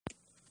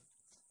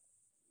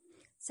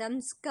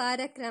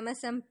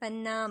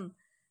ಸಂಸ್ಕಾರಕ್ರಮಸಂಪನ್ನಾಂ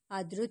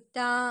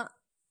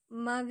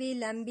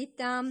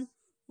ಅದೃತ್ತಾಮವಿಲಂಬಿತಾಂ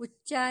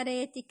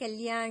ಉಚ್ಚಾರಯತಿ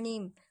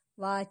ಕಲ್ಯಾಣೀಂ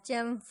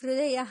ವಾಚಂ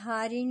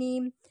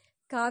ಹೃದಯಹಾರಿಣೀಂ.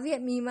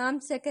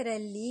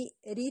 ಕಾವ್ಯಮೀಮಾಂಸಕರಲ್ಲಿ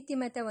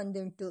ರೀತಿಮತ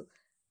ಒಂದುಂಟು.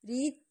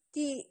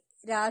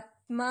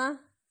 ರೀತಿರಾತ್ಮ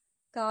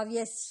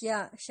ಕಾವ್ಯಸ್ಯ.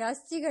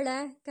 ಶಾಸ್ತ್ರಿಗಳ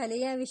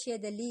ಕಲೆಯ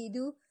ವಿಷಯದಲ್ಲಿ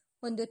ಇದು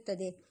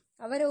ಹೊಂದುತ್ತದೆ.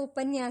 ಅವರ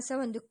ಉಪನ್ಯಾಸ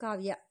ಒಂದು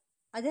ಕಾವ್ಯ,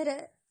 ಅದರ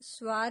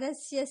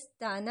ಸ್ವಾರಸ್ಯ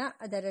ಸ್ಥಾನ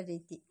ಅದರ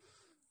ರೀತಿ.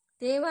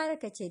 ತೇವಾರ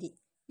ಕಚೇರಿ.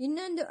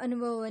 ಇನ್ನೊಂದು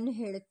ಅನುಭವವನ್ನು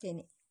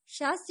ಹೇಳುತ್ತೇನೆ.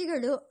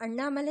 ಶಾಸ್ತ್ರಿಗಳು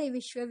ಅಣ್ಣಾಮಲೈ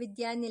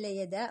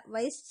ವಿಶ್ವವಿದ್ಯಾನಿಲಯದ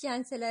ವೈಸ್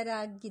ಚಾನ್ಸಲರ್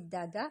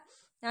ಆಗಿದ್ದಾಗ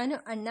ನಾನು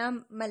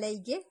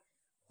ಅಣ್ಣಾಮಲೈಗೆ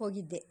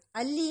ಹೋಗಿದ್ದೆ.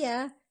 ಅಲ್ಲಿಯ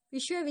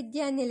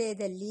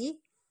ವಿಶ್ವವಿದ್ಯಾನಿಲಯದಲ್ಲಿ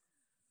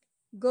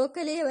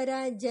ಗೋಖಲೆಯವರ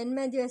ಜನ್ಮ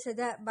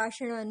ದಿವಸದ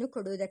ಭಾಷಣವನ್ನು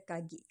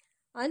ಕೊಡುವುದಕ್ಕಾಗಿ.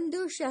 ಅಂದು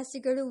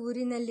ಶಾಸ್ತ್ರಿಗಳು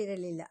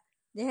ಊರಿನಲ್ಲಿರಲಿಲ್ಲ,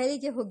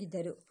 ದೆಹಲಿಗೆ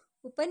ಹೋಗಿದ್ದರು.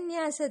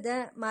 ಉಪನ್ಯಾಸದ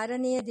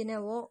ಮಾರನೆಯ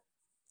ದಿನವೋ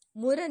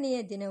ಮೂರನೆಯ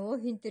ದಿನವೋ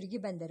ಹಿಂತಿರುಗಿ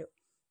ಬಂದರು.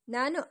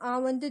 ನಾನು ಆ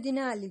ಒಂದು ದಿನ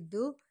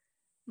ಅಲ್ಲಿದ್ದು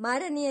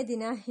ಮಾರನೆಯ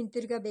ದಿನ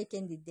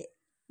ಹಿಂತಿರುಗಬೇಕೆಂದಿದ್ದೆ.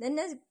 ನನ್ನ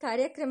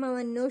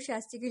ಕಾರ್ಯಕ್ರಮವನ್ನು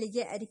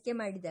ಶಾಸ್ತ್ರಿಗಳಿಗೆ ಅರಿಕೆ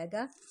ಮಾಡಿದಾಗ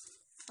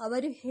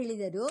ಅವರು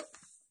ಹೇಳಿದರು,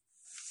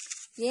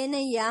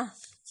 ಏನಯ್ಯ,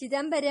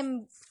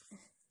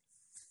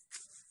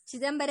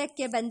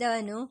 ಚಿದಂಬರಕ್ಕೆ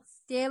ಬಂದವನು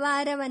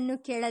ತೇವಾರವನ್ನು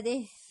ಕೇಳದೆ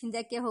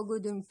ಹಿಂದಕ್ಕೆ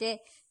ಹೋಗುವುದುಂಟೆ?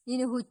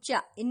 ನೀನು ಹುಚ್ಚ.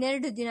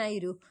 2 ದಿನ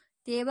ಇರು,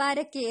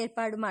 ತೇವಾರಕ್ಕೆ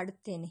ಏರ್ಪಾಡು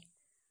ಮಾಡುತ್ತೇನೆ.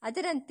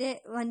 ಅದರಂತೆ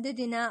ಒಂದು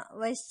ದಿನ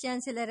ವೈಸ್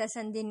ಚಾನ್ಸಲರ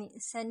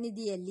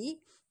ಸನ್ನಿಧಿಯಲ್ಲಿ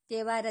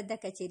ತೇವಾರದ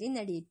ಕಚೇರಿ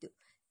ನಡೆಯಿತು.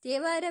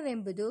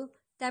 ತೇವಾರವೆಂಬುದು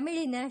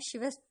ತಮಿಳಿನ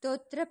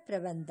ಶಿವಸ್ತೋತ್ರ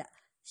ಪ್ರಬಂಧ.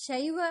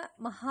 ಶೈವ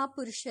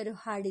ಮಹಾಪುರುಷರು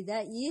ಹಾಡಿದ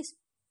ಈ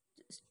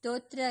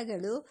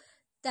ಸ್ತೋತ್ರಗಳು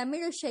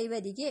ತಮಿಳು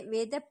ಶೈವರಿಗೆ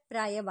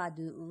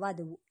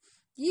ವೇದಪ್ರಾಯವಾದವು.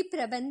 ಈ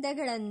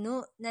ಪ್ರಬಂಧಗಳನ್ನು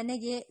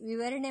ನನಗೆ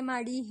ವಿವರಣೆ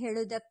ಮಾಡಿ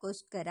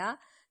ಹೇಳುವುದಕ್ಕೋಸ್ಕರ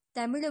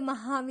ತಮಿಳು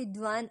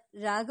ಮಹಾವಿದ್ವಾನ್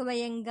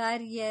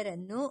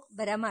ರಾಘವಯ್ಯಂಗಾರ್ಯರನ್ನು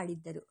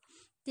ಬರಮಾಡಿದ್ದರು.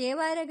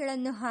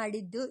 ತೇವಾರಗಳನ್ನು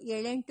ಹಾಡಿದ್ದು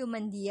 7-8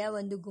 ಮಂದಿಯ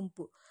ಒಂದು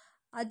ಗುಂಪು.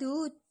 ಅದು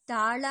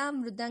ತಾಳ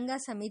ಮೃದಂಗ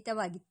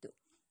ಸಮೇತವಾಗಿತ್ತು.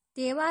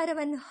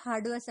 ತೇವಾರವನ್ನು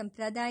ಹಾಡುವ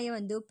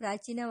ಸಂಪ್ರದಾಯವೊಂದು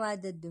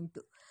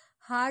ಪ್ರಾಚೀನವಾದದ್ದುಂಟು.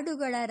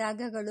 ಹಾಡುಗಳ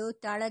ರಾಗಗಳು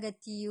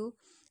ತಾಳಗತಿಯು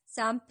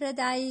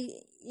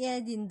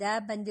ಸಂಪ್ರದಾಯದಿಂದ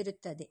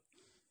ಬಂದಿರುತ್ತದೆ.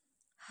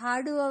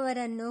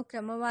 ಹಾಡುವವರನ್ನು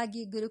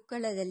ಕ್ರಮವಾಗಿ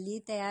ಗುರುಕುಲದಲ್ಲಿ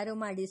ತಯಾರು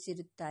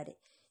ಮಾಡಿಸಿರುತ್ತಾರೆ.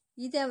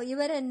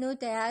 ಇವರನ್ನು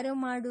ತಯಾರು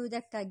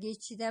ಮಾಡುವುದಕ್ಕಾಗಿ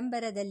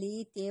ಚಿದಂಬರದಲ್ಲಿ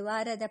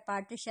ತೇವಾರದ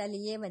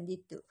ಪಾಠಶಾಲೆಯೇ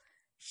ಒಂದಿತ್ತು.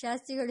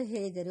 ಶಾಸ್ತ್ರಿಗಳು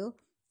ಹೇಳಿದರು,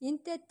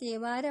 ಇಂಥ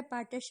ತೇವಾರ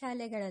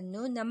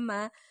ಪಾಠಶಾಲೆಗಳನ್ನು ನಮ್ಮ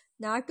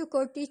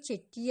ನಾಟುಕೋಟಿ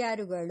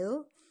ಚೆಟ್ಟಿಯಾರುಗಳು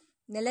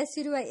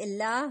ನೆಲೆಸಿರುವ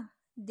ಎಲ್ಲ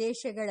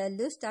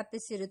ದೇಶಗಳಲ್ಲೂ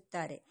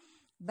ಸ್ಥಾಪಿಸಿರುತ್ತಾರೆ.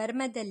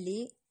 ಬರ್ಮದಲ್ಲಿ,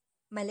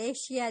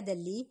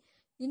 ಮಲೇಷಿಯಾದಲ್ಲಿ,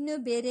 ಇನ್ನು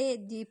ಬೇರೆ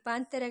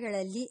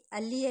ದ್ವೀಪಾಂತರಗಳಲ್ಲಿ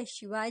ಅಲ್ಲಿಯ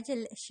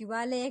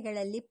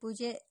ಶಿವಾಲಯಗಳಲ್ಲಿ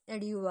ಪೂಜೆ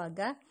ನಡೆಯುವಾಗ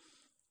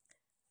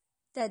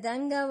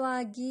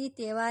ತದಂಗವಾಗಿ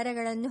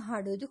ತೇವಾರಗಳನ್ನು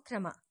ಹಾಡುವುದು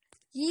ಕ್ರಮ.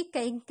 ಈ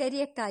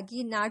ಕೈಂಕರ್ಯಕ್ಕಾಗಿ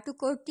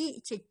ನಾಟುಕೋಟಿ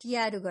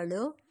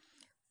ಚೆಟ್ಟಿಯಾರುಗಳು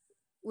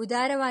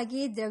ಉದಾರವಾಗಿ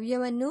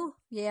ದ್ರವ್ಯವನ್ನು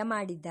ವ್ಯಯ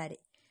ಮಾಡಿದ್ದಾರೆ.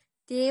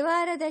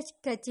 ತೇವಾರದ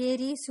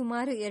ಕಚೇರಿ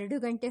ಸುಮಾರು 2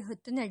 ಗಂಟೆ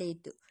ಹೊತ್ತು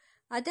ನಡೆಯಿತು.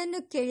 ಅದನ್ನು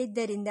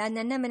ಕೇಳಿದ್ದರಿಂದ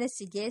ನನ್ನ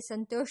ಮನಸ್ಸಿಗೆ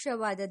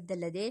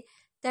ಸಂತೋಷವಾದದ್ದಲ್ಲದೆ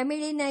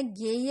ತಮಿಳಿನ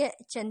ಗೇಯ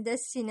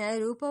ಛಂದಸ್ಸಿನ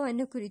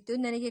ರೂಪವನ್ನು ಕುರಿತು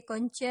ನನಗೆ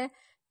ಕೊಂಚ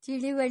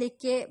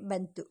ತಿಳಿವಳಿಕೆ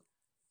ಬಂತು.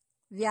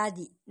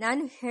 ವ್ಯಾಧಿ.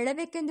 ನಾನು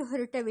ಹೇಳಬೇಕೆಂದು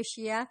ಹೊರಟ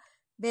ವಿಷಯ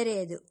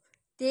ಬೇರೆಯದು.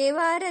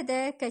 ತೇವಾರದ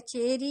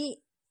ಕಚೇರಿ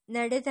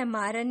ನಡೆದ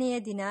ಮಾರನೆಯ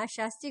ದಿನ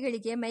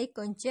ಶಾಸ್ತ್ರಿಗಳಿಗೆ ಮೈ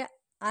ಕೊಂಚ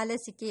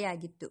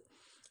ಆಲಸಿಕೆಯಾಗಿತ್ತು.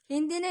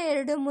 ಹಿಂದಿನ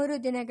 2-3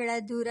 ದಿನಗಳ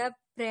ದೂರ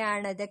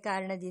ಪ್ರಯಾಣದ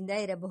ಕಾರಣದಿಂದ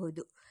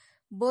ಇರಬಹುದು.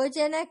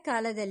 ಭೋಜನ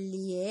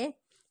ಕಾಲದಲ್ಲಿಯೇ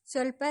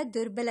ಸ್ವಲ್ಪ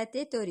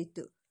ದುರ್ಬಲತೆ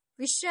ತೋರಿತು.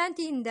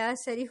 ವಿಶ್ರಾಂತಿಯಿಂದ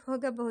ಸರಿ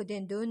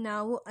ಹೋಗಬಹುದೆಂದು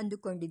ನಾವು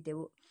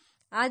ಅಂದುಕೊಂಡಿದ್ದೆವು.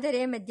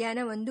 ಆದರೆ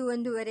ಮಧ್ಯಾಹ್ನ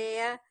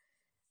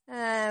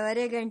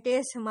 1-1:30 ಗಂಟೆಯ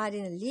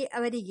ಸುಮಾರಿನಲ್ಲಿ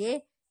ಅವರಿಗೆ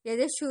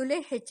ಎದೆಶೂಲೆ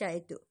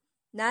ಹೆಚ್ಚಾಯಿತು.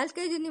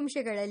 4-5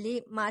 ನಿಮಿಷಗಳಲ್ಲಿ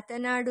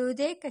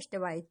ಮಾತನಾಡುವುದೇ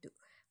ಕಷ್ಟವಾಯಿತು.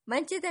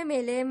 ಮಂಚದ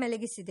ಮೇಲೆ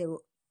ಮಲಗಿಸಿದೆವು.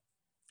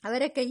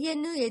 ಅವರ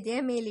ಕೈಯನ್ನು ಎದೆಯ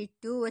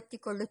ಮೇಲಿಟ್ಟು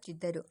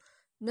ಒತ್ತಿಕೊಳ್ಳುತ್ತಿದ್ದರು.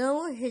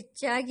 ನೋವು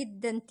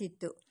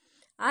ಹೆಚ್ಚಾಗಿದ್ದಂತಿತ್ತು.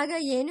 ಆಗ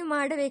ಏನು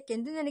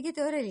ಮಾಡಬೇಕೆಂದು ನನಗೆ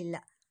ತೋರಲಿಲ್ಲ.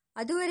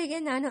 ಅದುವರೆಗೆ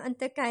ನಾನು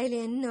ಅಂಥ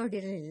ಕಾಯಿಲೆಯನ್ನು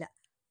ನೋಡಿರಲಿಲ್ಲ.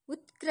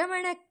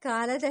 ಉತ್ಕ್ರಮಣ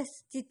ಕಾಲದ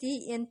ಸ್ಥಿತಿ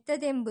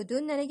ಎಂಥದೆಂಬುದು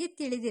ನನಗೆ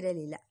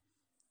ತಿಳಿದಿರಲಿಲ್ಲ.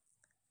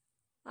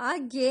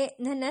 ಆಗ್ಗೆ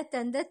ನನ್ನ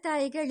ತಂದೆ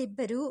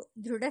ತಾಯಿಗಳಿಬ್ಬರೂ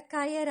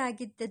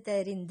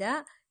ದೃಢಕಾಯರಾಗಿದ್ದರಿಂದ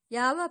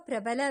ಯಾವ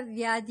ಪ್ರಬಲ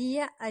ವ್ಯಾಧಿಯ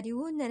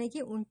ಅರಿವು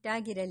ನನಗೆ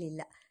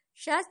ಉಂಟಾಗಿರಲಿಲ್ಲ.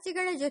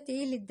 ಶಾಸ್ತ್ರಿಗಳ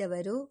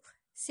ಜೊತೆಯಲ್ಲಿದ್ದವರು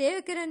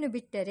ಸೇವಕರನ್ನು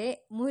ಬಿಟ್ಟರೆ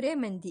 3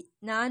 ಮಂದಿ.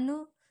 ನಾನು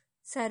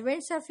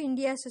ಸರ್ವೆಂಟ್ಸ್ ಆಫ್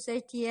ಇಂಡಿಯಾ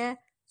ಸೊಸೈಟಿಯ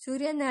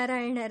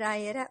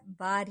ಸೂರ್ಯನಾರಾಯಣರಾಯರ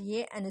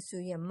ಭಾರ್ಯೆ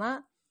ಅನಸೂಯಮ್ಮ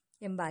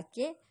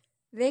ಎಂಬಾಕೆ,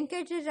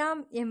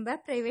 ವೆಂಕಟರಾಮ್ ಎಂಬ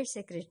ಪ್ರೈವೇಟ್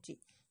ಸೆಕ್ರೆಟರಿ.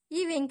 ಈ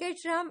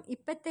ವೆಂಕಟರಾಮ್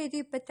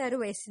 25-26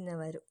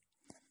 ವಯಸ್ಸಿನವರು.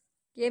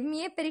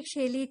 MA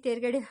ಪರೀಕ್ಷೆಯಲ್ಲಿ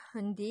ತೇರ್ಗಡೆ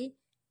ಹೊಂದಿ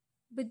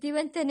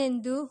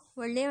ಬುದ್ಧಿವಂತನೆಂದು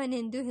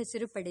ಒಳ್ಳೆಯವನೆಂದು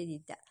ಹೆಸರು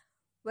ಪಡೆದಿದ್ದ.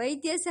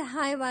 ವೈದ್ಯ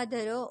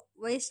ಸಹಾಯವಾದರೂ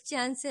ವೈಸ್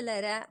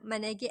ಚಾನ್ಸಲರ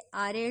ಮನೆಗೆ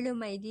 6-7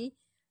 ಮೈಲಿ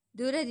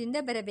ದೂರದಿಂದ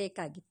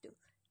ಬರಬೇಕಾಗಿತ್ತು.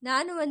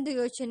 ನಾನು ಒಂದು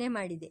ಯೋಚನೆ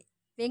ಮಾಡಿದೆ.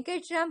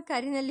 ವೆಂಕಟರಾಮ್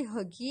ಕಾರಿನಲ್ಲಿ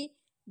ಹೋಗಿ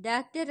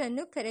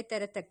ಡಾಕ್ಟರನ್ನು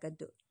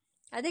ಕರೆತರತಕ್ಕದ್ದು.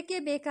 ಅದಕ್ಕೆ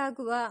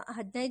ಬೇಕಾಗುವ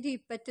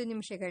 15-20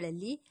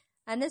 ನಿಮಿಷಗಳಲ್ಲಿ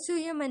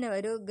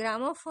ಅನಸೂಯಮ್ಮನವರು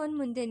ಗ್ರಾಮೋಫೋನ್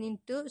ಮುಂದೆ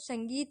ನಿಂತು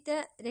ಸಂಗೀತ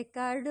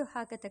ರೆಕಾರ್ಡು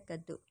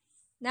ಹಾಕತಕ್ಕದ್ದು.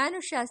 ನಾನು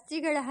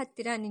ಶಾಸ್ತ್ರಿಗಳ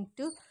ಹತ್ತಿರ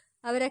ನಿಂತು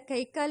ಅವರ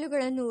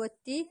ಕೈಕಾಲುಗಳನ್ನು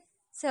ಒತ್ತಿ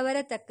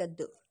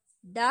ಸವರತಕ್ಕದ್ದು.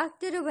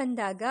 ಡಾಕ್ಟರು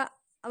ಬಂದಾಗ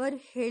ಅವರು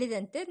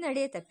ಹೇಳಿದಂತೆ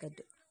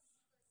ನಡೆಯತಕ್ಕದ್ದು.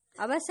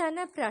 ಅವಸಾನ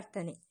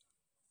ಪ್ರಾರ್ಥನೆ.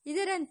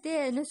 ಇದರಂತೆ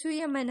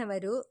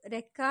ಅನಸೂಯಮ್ಮನವರು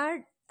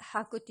ರೆಕಾರ್ಡ್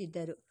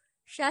ಹಾಕುತ್ತಿದ್ದರು.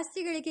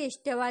 ಶಾಸ್ತ್ರಿಗಳಿಗೆ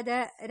ಇಷ್ಟವಾದ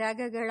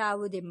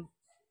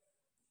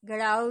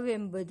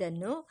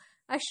ರಾಗಗಳಾವುವೆಂಬುದನ್ನು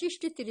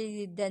ಅಷ್ಟಿಷ್ಟು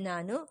ತಿಳಿದಿದ್ದ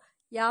ನಾನು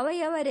ಯಾವ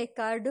ಯಾವ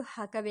ರೆಕಾರ್ಡು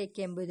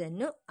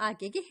ಹಾಕಬೇಕೆಂಬುದನ್ನು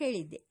ಆಕೆಗೆ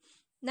ಹೇಳಿದ್ದೆ.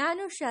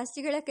 ನಾನು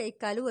ಶಾಸ್ತ್ರಿಗಳ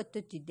ಕೈಕಾಲು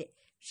ಒತ್ತುತ್ತಿದ್ದೆ.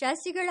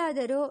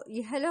 ಶಾಸ್ತ್ರಿಗಳಾದರೂ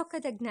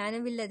ಇಹಲೋಕದ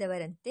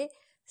ಜ್ಞಾನವಿಲ್ಲದವರಂತೆ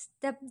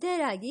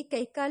ಸ್ತಬ್ಧರಾಗಿ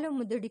ಕೈಕಾಲು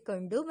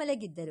ಮುದುಡಿಕೊಂಡು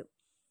ಮಲಗಿದ್ದರು.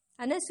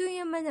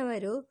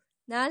 ಅನಸೂಯಮ್ಮನವರು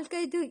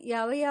 4-5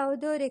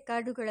 ಯಾವುದೋ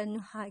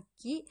ರೆಕಾರ್ಡುಗಳನ್ನು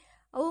ಹಾಕಿ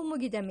ಅವು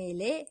ಮುಗಿದ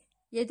ಮೇಲೆ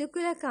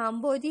ಯದುಕುಲ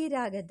ಕಾಂಬೋದಿ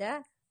ರಾಗದ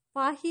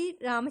ಪಾಹಿ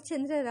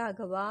ರಾಮಚಂದ್ರ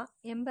ರಾಘವ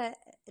ಎಂಬ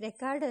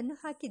ರೆಕಾರ್ಡನ್ನು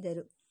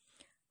ಹಾಕಿದರು.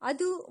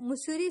 ಅದು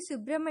ಮುಸುರಿ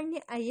ಸುಬ್ರಹ್ಮಣ್ಯ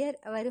ಅಯ್ಯರ್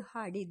ಅವರು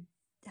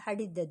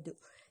ಹಾಡಿದ್ದದ್ದು,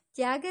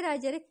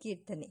 ತ್ಯಾಗರಾಜರ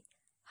ಕೀರ್ತನೆ.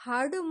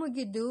 ಹಾಡು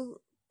ಮುಗಿದು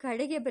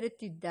ಕಡೆಗೆ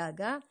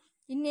ಬರುತ್ತಿದ್ದಾಗ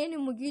ಇನ್ನೇನು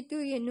ಮುಗೀತು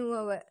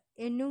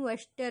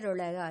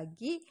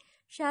ಎನ್ನುವಷ್ಟರೊಳಗಾಗಿ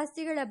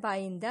ಶಾಸ್ತ್ರಿಗಳ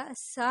ಬಾಯಿಂದ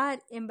ಸಾರ್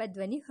ಎಂಬ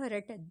ಧ್ವನಿ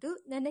ಹೊರಟದ್ದು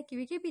ನನ್ನ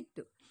ಕಿವಿಗೆ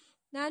ಬಿತ್ತು.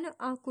 ನಾನು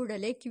ಆ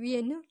ಕೂಡಲೇ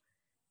ಕಿವಿಯನ್ನು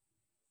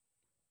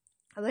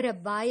ಅವರ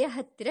ಬಾಯ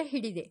ಹತ್ತಿರ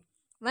ಹಿಡಿದೆ.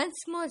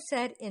 ಒನ್ಸ್ ಮೋರ್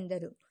ಸರ್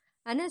ಎಂದರು.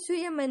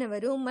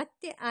 ಅನಸೂಯಮ್ಮನವರು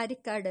ಮತ್ತೆ ಆ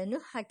ರೆಕಾರ್ಡನ್ನು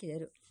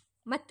ಹಾಕಿದರು.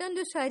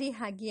 ಮತ್ತೊಂದು ಸಾರಿ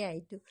ಹಾಗೆಯೇ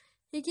ಆಯಿತು.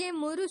 ಹೀಗೆ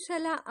 3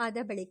 ಸಲ ಆದ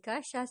ಬಳಿಕ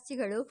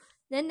ಶಾಸ್ತ್ರಿಗಳು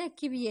ನನ್ನ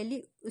ಕಿವಿಯಲ್ಲಿ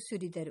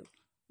ಉಸುರಿದರು.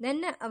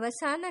 ನನ್ನ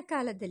ಅವಸಾನ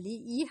ಕಾಲದಲ್ಲಿ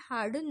ಈ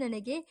ಹಾಡು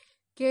ನನಗೆ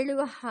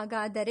ಕೇಳುವ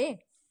ಹಾಗಾದರೆ?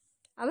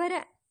 ಅವರ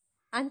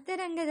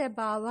ಅಂತರಂಗದ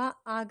ಭಾವ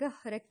ಆಗ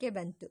ಹೊರಕ್ಕೆ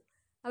ಬಂತು.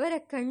 ಅವರ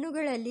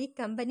ಕಣ್ಣುಗಳಲ್ಲಿ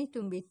ಕಂಬನಿ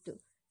ತುಂಬಿತ್ತು.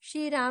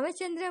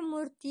 ಶ್ರೀರಾಮಚಂದ್ರ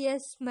ಮೂರ್ತಿಯ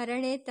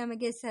ಸ್ಮರಣೆ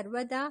ತಮಗೆ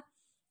ಸರ್ವದಾ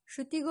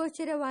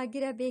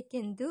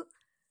ಶ್ರುತಿಗೋಚರವಾಗಿರಬೇಕೆಂದು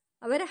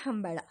ಅವರ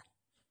ಹಂಬಲ.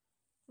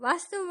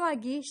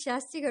 ವಾಸ್ತವವಾಗಿ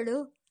ಶಾಸ್ತ್ರಿಗಳು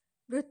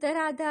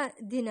ಮೃತರಾದ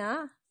ದಿನ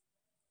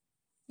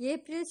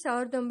ಏಪ್ರಿಲ್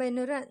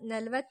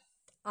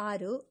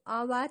 1946. ಆ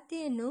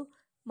ವಾರ್ತೆಯನ್ನು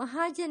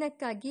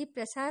ಮಹಾಜನಕ್ಕಾಗಿ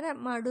ಪ್ರಸಾರ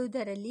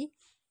ಮಾಡುವುದರಲ್ಲಿ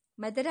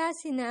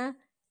ಮದರಾಸಿನ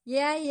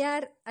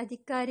AIR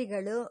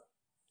ಅಧಿಕಾರಿಗಳು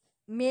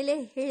ಮೇಲೆ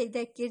ಹೇಳಿದ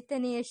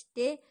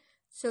ಕೀರ್ತನೆಯಷ್ಟೇ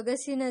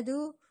ಸೊಗಸಿನದೂ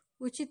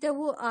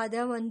ಉಚಿತವೂ ಆದ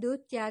ಒಂದು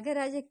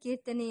ತ್ಯಾಗರಾಜ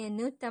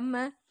ಕೀರ್ತನೆಯನ್ನು ತಮ್ಮ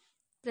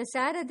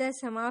ಪ್ರಸಾರದ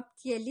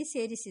ಸಮಾಪ್ತಿಯಲ್ಲಿ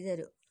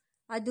ಸೇರಿಸಿದರು.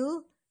 ಅದು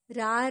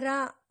ರಾರಾ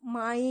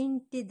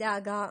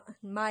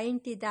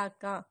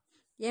ಮಾಯಿಂಟಿದಾಕ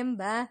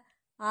ಎಂಬ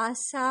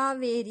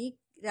ಆಸಾವೇರಿ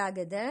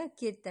ರಾಗದ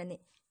ಕೀರ್ತನೆ.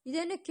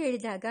 ಇದನ್ನು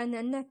ಕೇಳಿದಾಗ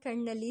ನನ್ನ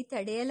ಕಣ್ಣಲ್ಲಿ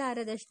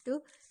ತಡೆಯಲಾರದಷ್ಟು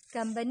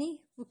ಕಂಬನಿ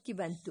ಉಕ್ಕಿ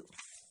ಬಂತು.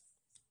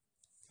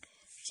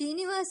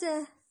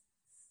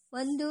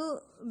 ಒಂದು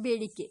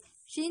ಬೇಡಿಕೆ.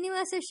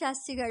 ಶ್ರೀನಿವಾಸ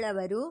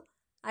ಶಾಸ್ತ್ರಿಗಳವರು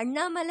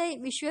ಅಣ್ಣಾಮಲೈ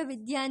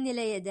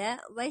ವಿಶ್ವವಿದ್ಯಾನಿಲಯದ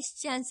ವೈಸ್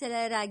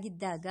ಚಾನ್ಸಲರ್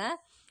ಆಗಿದ್ದಾಗ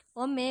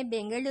ಒಮ್ಮೆ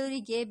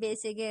ಬೆಂಗಳೂರಿಗೆ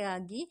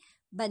ಬೇಸಿಗೆಗಾಗಿ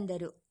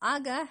ಬಂದರು.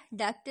 ಆಗ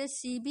ಡಾಕ್ಟರ್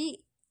CB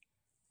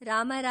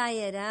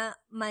ರಾಮರಾಯರ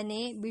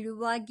ಮನೆ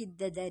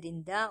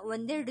ಬಿಡುವಾಗಿದ್ದರಿಂದ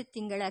 1-2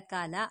 ತಿಂಗಳ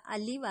ಕಾಲ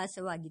ಅಲ್ಲಿ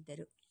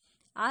ವಾಸವಾಗಿದ್ದರು.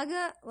 ಆಗ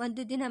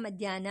ಒಂದು ದಿನ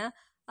ಮಧ್ಯಾಹ್ನ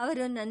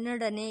ಅವರು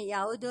ನನ್ನೊಡನೆ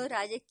ಯಾವುದೋ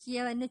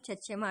ರಾಜಕೀಯವನ್ನು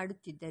ಚರ್ಚೆ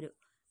ಮಾಡುತ್ತಿದ್ದರು.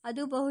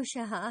 ಅದು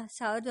ಬಹುಶಃ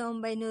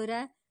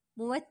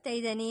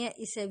 1935ನೇ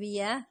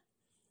ಇಸವಿಯ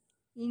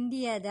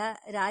ಇಂಡಿಯಾದ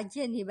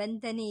ರಾಜ್ಯ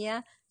ನಿಬಂಧನೆಯ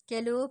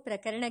ಕೆಲವು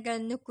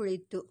ಪ್ರಕರಣಗಳನ್ನು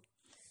ಕುರಿತು.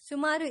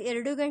 ಸುಮಾರು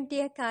 2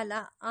 ಗಂಟೆಯ ಕಾಲ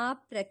ಆ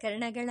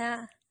ಪ್ರಕರಣಗಳ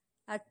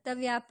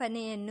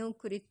ಅರ್ಥವ್ಯಾಪನೆಯನ್ನು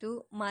ಕುರಿತು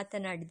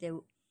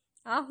ಮಾತನಾಡಿದೆವು.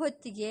 ಆ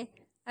ಹೊತ್ತಿಗೆ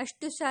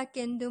ಅಷ್ಟು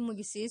ಸಾಕೆಂದು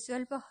ಮುಗಿಸಿ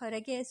ಸ್ವಲ್ಪ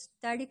ಹೊರಗೆ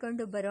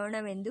ಸುತ್ತಾಡಿಕೊಂಡು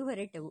ಬರೋಣವೆಂದು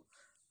ಹೊರಟೆವು.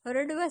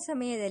 ಹೊರಡುವ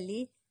ಸಮಯದಲ್ಲಿ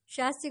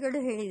ಶಾಸ್ತ್ರಿಗಳು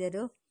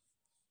ಹೇಳಿದರು,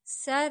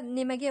 ಸರ್,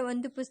 ನಿಮಗೆ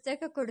ಒಂದು ಪುಸ್ತಕ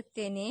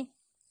ಕೊಡುತ್ತೇನೆ.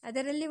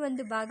 ಅದರಲ್ಲಿ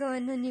ಒಂದು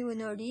ಭಾಗವನ್ನು ನೀವು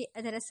ನೋಡಿ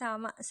ಅದರ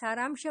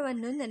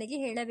ಸಾರಾಂಶವನ್ನು ನನಗೆ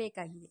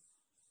ಹೇಳಬೇಕಾಗಿದೆ.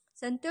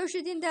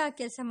 ಸಂತೋಷದಿಂದ ಆ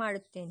ಕೆಲಸ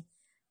ಮಾಡುತ್ತೇನೆ.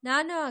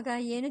 ನಾನು ಆಗ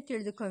ಏನು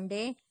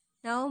ತಿಳಿದುಕೊಂಡೆ?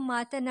 ನಾವು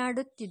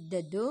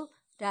ಮಾತನಾಡುತ್ತಿದ್ದದ್ದು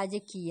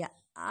ರಾಜಕೀಯ.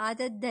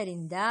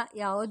 ಆದದ್ದರಿಂದ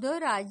ಯಾವುದೋ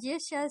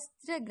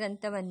ರಾಜ್ಯಶಾಸ್ತ್ರ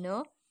ಗ್ರಂಥವನ್ನೋ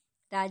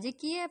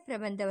ರಾಜಕೀಯ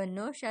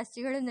ಪ್ರಬಂಧವನ್ನೋ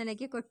ಶಾಸ್ತ್ರಿಗಳು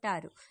ನನಗೆ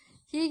ಕೊಟ್ಟಾರು.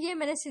 ಹೀಗೆ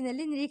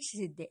ಮನಸ್ಸಿನಲ್ಲಿ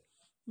ನಿರೀಕ್ಷಿಸಿದ್ದೆ.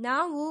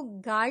 ನಾವು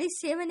ಗಾಳಿ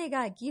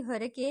ಸೇವನೆಗಾಗಿ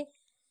ಹೊರಗೆ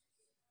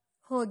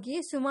ಹೋಗಿ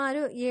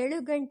ಸುಮಾರು 7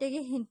 ಗಂಟೆಗೆ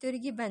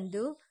ಹಿಂತಿರುಗಿ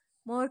ಬಂದು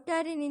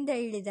ಮೋಟಾರಿನಿಂದ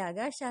ಇಳಿದಾಗ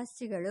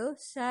ಶಾಸ್ತ್ರಿಗಳು,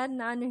 ಸರ್,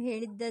 ನಾನು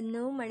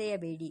ಹೇಳಿದ್ದನ್ನು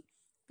ಮರೆಯಬೇಡಿ,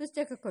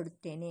 ಪುಸ್ತಕ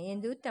ಕೊಡುತ್ತೇನೆ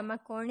ಎಂದು ತಮ್ಮ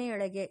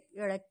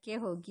ಕೋಣೆಯೊಳಕ್ಕೆ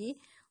ಹೋಗಿ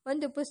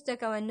ಒಂದು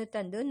ಪುಸ್ತಕವನ್ನು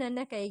ತಂದು ನನ್ನ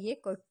ಕೈಗೆ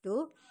ಕೊಟ್ಟು,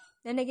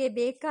 ನನಗೆ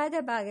ಬೇಕಾದ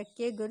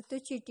ಭಾಗಕ್ಕೆ ಗುರುತು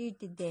ಚೀಟಿ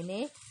ಇಟ್ಟಿದ್ದೇನೆ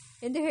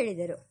ಎಂದು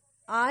ಹೇಳಿದರು.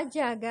 ಆ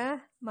ಜಾಗ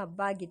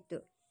ಮಬ್ಬಾಗಿತ್ತು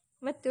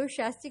ಮತ್ತು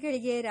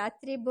ಶಾಸ್ತ್ರಿಗಳಿಗೆ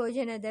ರಾತ್ರಿ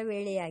ಭೋಜನದ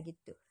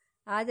ವೇಳೆಯಾಗಿತ್ತು.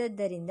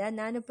 ಆದದ್ದರಿಂದ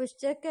ನಾನು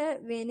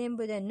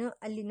ಪುಸ್ತಕವೇನೆಂಬುದನ್ನು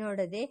ಅಲ್ಲಿ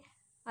ನೋಡದೆ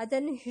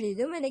ಅದನ್ನು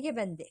ಹಿಡಿದು ಮನೆಗೆ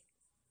ಬಂದೆ.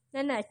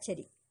 ನನ್ನ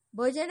ಅಚ್ಚರಿ.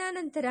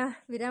 ಭೋಜನಾನಂತರ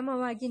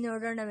ವಿರಾಮವಾಗಿ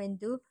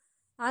ನೋಡೋಣವೆಂದು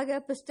ಆಗ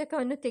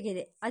ಪುಸ್ತಕವನ್ನು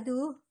ತೆಗೆದೆ. ಅದು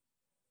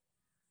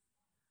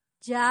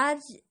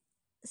ಜಾರ್ಜ್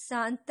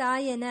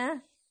ಸಾಂತಾಯನ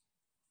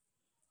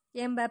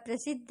ಎಂಬ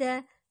ಪ್ರಸಿದ್ಧ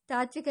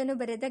ತಾತ್ವಿಕನು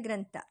ಬರೆದ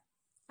ಗ್ರಂಥ.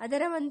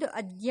 ಅದರ ಒಂದು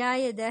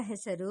ಅಧ್ಯಾಯದ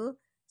ಹೆಸರು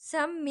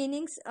some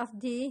meanings of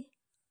the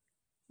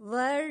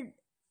word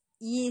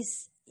is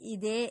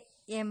ಇದೆ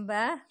ಎಂಬ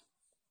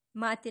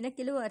ಮಾತಿನ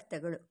ಕೆಲವು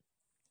ಅರ್ಥಗಳು.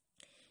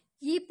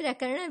 ಈ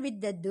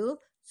ಪ್ರಕರಣವಿದ್ದದ್ದು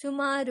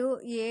ಸುಮಾರು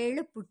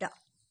 7 ಪುಟ.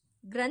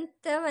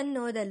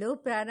 ಗ್ರಂಥವನ್ನೋದಲು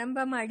ಪ್ರಾರಂಭ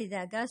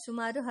ಮಾಡಿದಾಗ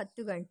ಸುಮಾರು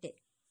 10 ಗಂಟೆ.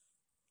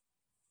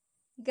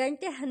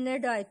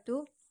 12 ಆಯಿತು.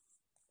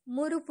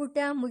 3 ಪುಟ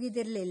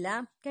ಮುಗಿದಿರಲಿಲ್ಲ.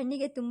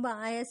 ಕಣ್ಣಿಗೆ ತುಂಬ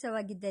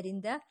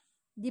ಆಯಾಸವಾಗಿದ್ದರಿಂದ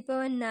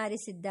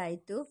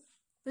ದೀಪವನ್ನಾರಿಸಿದ್ದಾಯಿತು.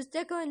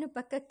 ಪುಸ್ತಕವನ್ನು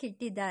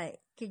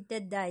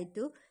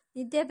ಪಕ್ಕಕ್ಕಿಟ್ಟದ್ದಾಯಿತು.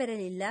 ನಿದ್ದೆ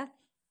ಬರಲಿಲ್ಲ.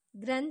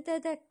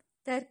 ಗ್ರಂಥದ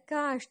ತರ್ಕ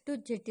ಅಷ್ಟು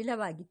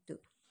ಜಟಿಲವಾಗಿತ್ತು.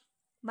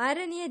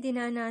 ಮಾರನೆಯ ದಿನ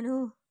ನಾನು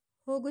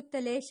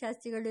ಹೋಗುತ್ತಲೇ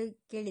ಶಾಸ್ತ್ರಿಗಳು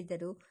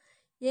ಕೇಳಿದರು,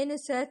 ಏನು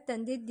ಸರ್,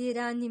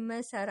 ತಂದಿದ್ದೀರಾ ನಿಮ್ಮ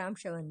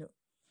ಸಾರಾಂಶವನ್ನು?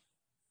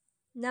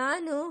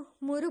 ನಾನು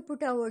 3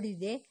 ಪುಟ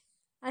ಓದಿದೆ.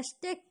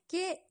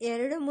 ಅಷ್ಟಕ್ಕೆ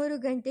 2-3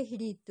 ಗಂಟೆ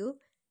ಹಿಡಿಯಿತು.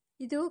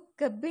 ಇದು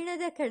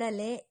ಕಬ್ಬಿಣದ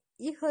ಕಡಲೆ.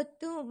 ಈ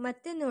ಹೊತ್ತು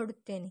ಮತ್ತೆ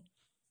ನೋಡುತ್ತೇನೆ.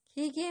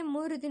 ಹೀಗೆ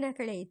 3 ದಿನ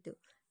ಕಳೆಯಿತು.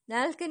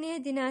 4ನೆಯ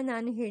ದಿನ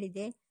ನಾನು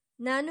ಹೇಳಿದೆ,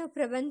 ನಾನು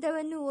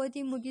ಪ್ರಬಂಧವನ್ನು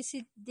ಓದಿ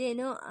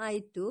ಮುಗಿಸಿದ್ದೇನೋ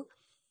ಆಯಿತು.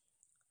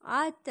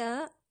 ಆತ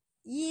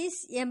ಈಸ್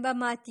ಎಂಬ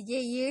ಮಾತಿಗೆ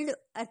 7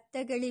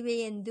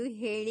 ಅರ್ಥಗಳಿವೆಯೆಂದು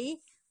ಹೇಳಿ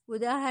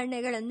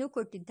ಉದಾಹರಣೆಗಳನ್ನು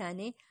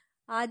ಕೊಟ್ಟಿದ್ದಾನೆ.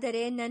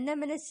 ಆದರೆ ನನ್ನ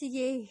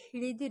ಮನಸ್ಸಿಗೆ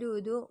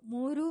ಹಿಡಿದಿರುವುದು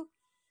 3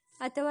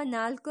 ಅಥವಾ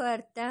 4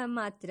 ಅರ್ಥ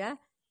ಮಾತ್ರ.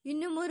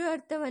 ಇನ್ನು 3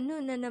 ಅರ್ಥವನ್ನು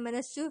ನನ್ನ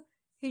ಮನಸ್ಸು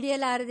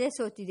ಹಿಡಿಯಲಾರದೆ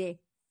ಸೋತಿದೆ.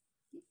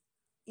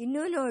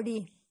 ಇನ್ನೂ ನೋಡಿ,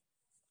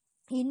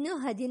 ಇನ್ನೂ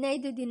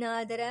 15 ದಿನ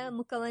ಅದರ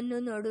ಮುಖವನ್ನು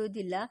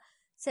ನೋಡುವುದಿಲ್ಲ.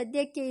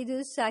 ಸದ್ಯಕ್ಕೆ ಇದು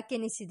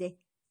ಸಾಕೆನಿಸಿದೆ.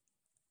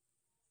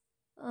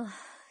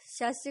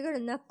 ಶಾಸ್ತ್ರಿಗಳು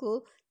ನಕ್ಕು,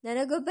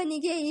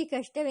 ನನಗೊಬ್ಬನಿಗೆ ಈ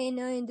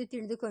ಕಷ್ಟವೇನೋ ಎಂದು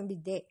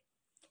ತಿಳಿದುಕೊಂಡಿದ್ದೆ.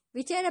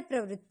 ವಿಚಾರ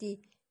ಪ್ರವೃತ್ತಿ,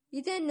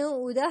 ಇದನ್ನು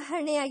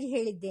ಉದಾಹರಣೆಯಾಗಿ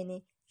ಹೇಳಿದ್ದೇನೆ.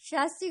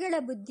 ಶಾಸ್ತ್ರಿಗಳ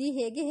ಬುದ್ಧಿ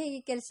ಹೇಗೆ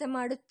ಕೆಲಸ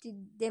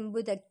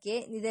ಮಾಡುತ್ತಿದ್ದೆಂಬುದಕ್ಕೆ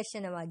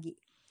ನಿದರ್ಶನವಾಗಿ.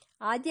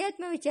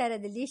 ಆಧ್ಯಾತ್ಮ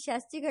ವಿಚಾರದಲ್ಲಿ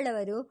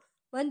ಶಾಸ್ತ್ರಿಗಳವರು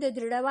ಒಂದು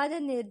ದೃಢವಾದ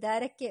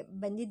ನಿರ್ಧಾರಕ್ಕೆ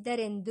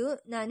ಬಂದಿದ್ದರೆಂದು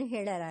ನಾನು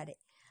ಹೇಳಲಾರೆ.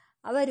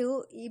 ಅವರು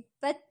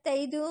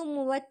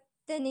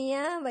 25-30ನೆಯ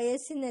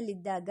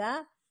ವಯಸ್ಸಿನಲ್ಲಿದ್ದಾಗ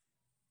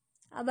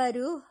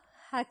ಅವರು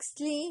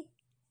ಹಕ್ಸ್ಲಿ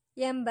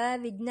ಎಂಬ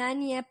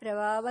ವಿಜ್ಞಾನಿಯ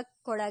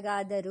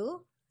ಪ್ರಭಾವಕ್ಕೊಳಗಾದರು.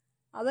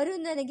 ಅವರು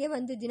ನನಗೆ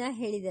ಒಂದು ದಿನ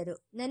ಹೇಳಿದರು,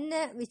 ನನ್ನ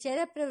ವಿಚಾರ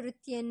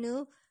ಪ್ರವೃತ್ತಿಯನ್ನು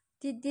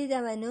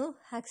ತಿದ್ದಿದವನು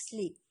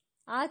ಹಕ್ಸ್ಲಿ.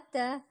 ಆತ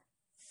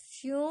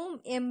ಫ್ಯೂಮ್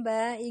ಎಂಬ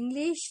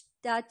ಇಂಗ್ಲಿಷ್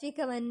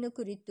ತಾತ್ವಿಕವನ್ನು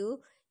ಕುರಿತು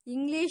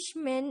ಇಂಗ್ಲಿಷ್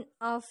ಮೆನ್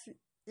ಆಫ್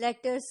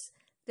ಲೆಟರ್ಸ್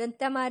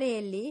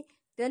ಗ್ರಂಥಮಾಲೆಯಲ್ಲಿ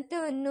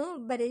ಗ್ರಂಥವನ್ನು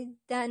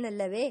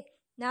ಬರೆದಿದ್ದಾನಲ್ಲವೇ.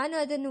 ನಾನು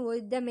ಅದನ್ನು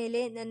ಓದಿದ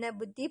ಮೇಲೆ ನನ್ನ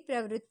ಬುದ್ಧಿ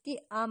ಪ್ರವೃತ್ತಿ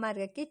ಆ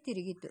ಮಾರ್ಗಕ್ಕೆ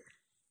ತಿರುಗಿತು.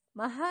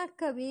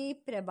 ಮಹಾಕವಿ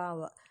ಪ್ರಭಾವ.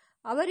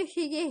 ಅವರು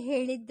ಹೀಗೆ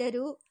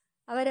ಹೇಳಿದ್ದರೂ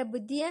ಅವರ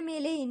ಬುದ್ಧಿಯ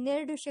ಮೇಲೆ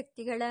 12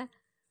 ಶಕ್ತಿಗಳ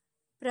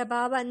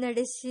ಪ್ರಭಾವ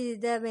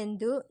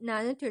ನಡೆಸಿದವೆಂದು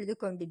ನಾನು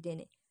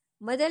ತಿಳಿದುಕೊಂಡಿದ್ದೇನೆ.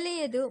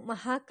 ಮೊದಲನೆಯದು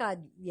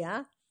ಮಹಾಕಾವ್ಯ,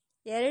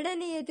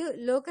 2ನೆಯದು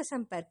ಲೋಕ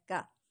ಸಂಪರ್ಕ.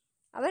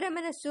 ಅವರ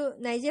ಮನಸ್ಸು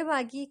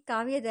ನೈಜವಾಗಿ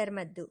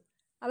ಕಾವ್ಯಧರ್ಮದ್ದು.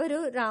 ಅವರು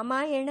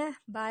ರಾಮಾಯಣ,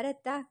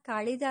 ಭಾರತ,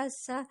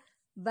 ಕಾಳಿದಾಸ,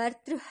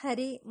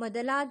 ಭರ್ತೃಹರಿ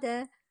ಮೊದಲಾದ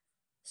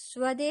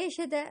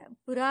ಸ್ವದೇಶದ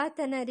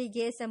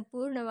ಪುರಾತನರಿಗೆ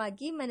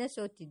ಸಂಪೂರ್ಣವಾಗಿ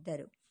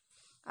ಮನಸೋತಿದ್ದರು.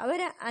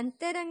 ಅವರ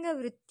ಅಂತರಂಗ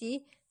ವೃತ್ತಿ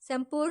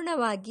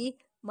ಸಂಪೂರ್ಣವಾಗಿ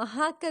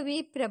ಮಹಾಕವಿ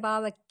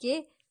ಪ್ರಭಾವಕ್ಕೆ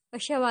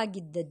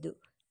ವಶವಾಗಿದ್ದದ್ದು.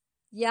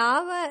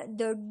 ಯಾವ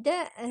ದೊಡ್ಡ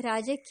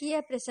ರಾಜಕೀಯ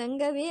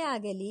ಪ್ರಸಂಗವೇ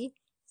ಆಗಲಿ,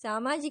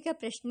 ಸಾಮಾಜಿಕ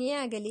ಪ್ರಶ್ನೆಯೇ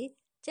ಆಗಲಿ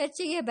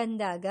ಚರ್ಚೆಗೆ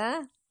ಬಂದಾಗ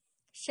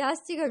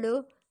ಶಾಸ್ತ್ರಿಗಳು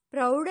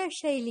ಪ್ರೌಢ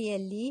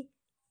ಶೈಲಿಯಲ್ಲಿ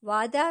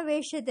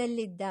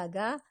ವಾದಾವೇಶದಲ್ಲಿದ್ದಾಗ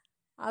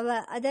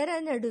ಅದರ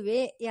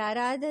ನಡುವೆ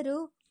ಯಾರಾದರೂ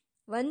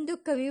ಒಂದು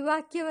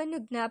ಕವಿವಾಕ್ಯವನ್ನು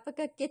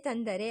ಜ್ಞಾಪಕಕ್ಕೆ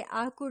ತಂದರೆ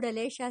ಆ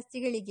ಕೂಡಲೇ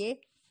ಶಾಸ್ತ್ರಿಗಳಿಗೆ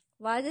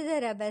ವಾದದ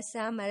ರಭಸ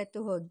ಮರೆತು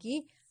ಹೋಗಿ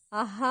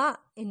ಆಹಾ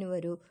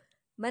ಎನ್ನುವರು.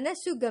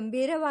 ಮನಸ್ಸು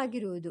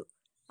ಗಂಭೀರವಾಗಿರುವುದು.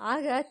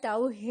 ಆಗ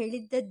ತಾವು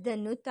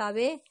ಹೇಳಿದ್ದನ್ನು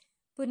ತಾವೇ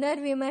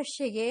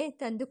ಪುನರ್ವಿಮರ್ಶೆಗೆ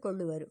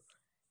ತಂದುಕೊಳ್ಳುವರು.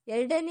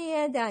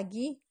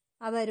 2ನೆಯದಾಗಿ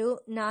ಅವರು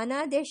ನಾನಾ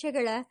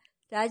ದೇಶಗಳ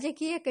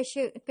ರಾಜಕೀಯ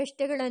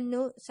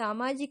ಕಷ್ಟಗಳನ್ನು,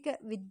 ಸಾಮಾಜಿಕ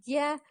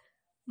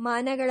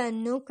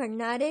ವಿದ್ಯಮಾನಗಳನ್ನು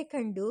ಕಣ್ಣಾರೆ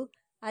ಕಂಡು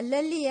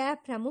ಅಲ್ಲಲ್ಲಿಯ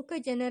ಪ್ರಮುಖ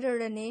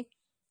ಜನರೊಡನೆ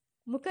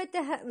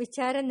ಮುಖತಃ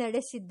ವಿಚಾರ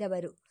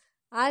ನಡೆಸಿದ್ದವರು.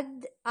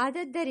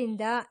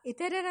 ಆದದ್ದರಿಂದ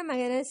ಇತರರ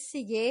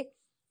ಮನಸ್ಸಿಗೆ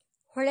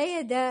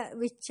ಹೊಳೆಯದ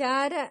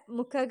ವಿಚಾರ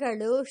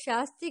ಮುಖಗಳು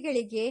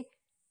ಶಾಸ್ತ್ರಿಗಳಿಗೆ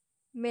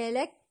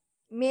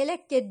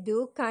ಮೇಲಕ್ಕೆದ್ದು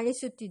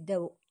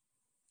ಕಾಣಿಸುತ್ತಿದ್ದವು.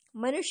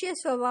 ಮನುಷ್ಯ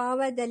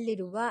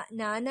ಸ್ವಭಾವದಲ್ಲಿರುವ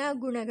ನಾನಾ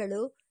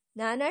ಗುಣಗಳು,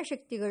 ನಾನಾ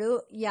ಶಕ್ತಿಗಳು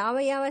ಯಾವ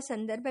ಯಾವ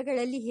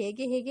ಸಂದರ್ಭಗಳಲ್ಲಿ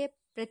ಹೇಗೆ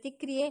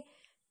ಪ್ರತಿಕ್ರಿಯೆ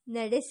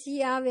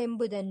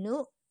ನಡೆಸಿಯಾವೆಂಬುದನ್ನು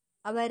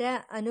ಅವರ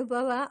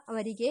ಅನುಭವ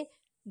ಅವರಿಗೆ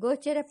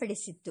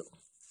ಗೋಚರಪಡಿಸಿತ್ತು.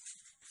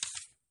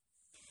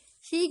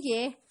 ಹೀಗೆ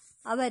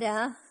ಅವರ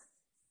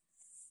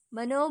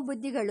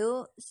ಮನೋಬುದ್ಧಿಗಳು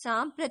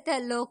ಸಾಂಪ್ರತ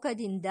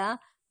ಲೋಕದಿಂದ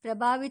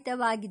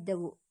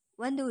ಪ್ರಭಾವಿತವಾಗಿದ್ದವು.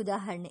 ಒಂದು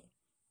ಉದಾಹರಣೆ,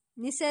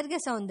 ನಿಸರ್ಗ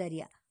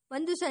ಸೌಂದರ್ಯ.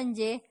 ಒಂದು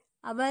ಸಂಜೆ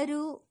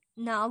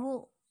ನಾವು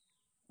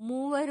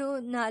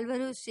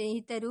 3-4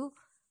 ಸ್ನೇಹಿತರು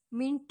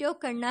ಮಿಂಟೋ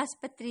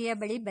ಕಣ್ಣಾಸ್ಪತ್ರೆಯ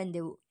ಬಳಿ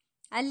ಬಂದೆವು.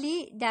 ಅಲ್ಲಿ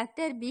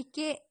ಡಾಕ್ಟರ್ B.K.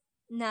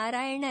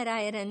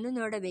 ನಾರಾಯಣರಾಯರನ್ನು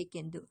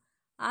ನೋಡಬೇಕೆಂದು.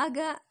 ಆಗ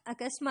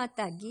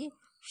ಅಕಸ್ಮಾತ್ತಾಗಿ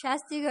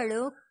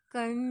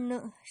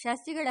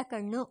ಶಾಸ್ತ್ರಿಗಳ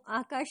ಕಣ್ಣು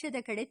ಆಕಾಶದ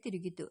ಕಡೆ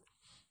ತಿರುಗಿತು.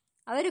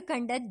 ಅವರು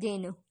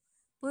ಕಂಡದ್ದೇನು?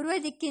 ಪೂರ್ವ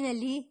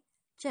ದಿಕ್ಕಿನಲ್ಲಿ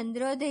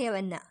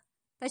ಚಂದ್ರೋದಯವನ್ನ,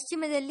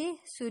 ಪಶ್ಚಿಮದಲ್ಲಿ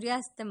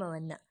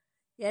ಸೂರ್ಯಾಸ್ತಮವನ್ನ.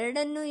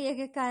 ಎರಡನ್ನೂ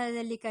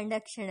ಏಕಕಾಲದಲ್ಲಿ ಕಂಡ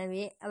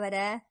ಕ್ಷಣವೇ ಅವರ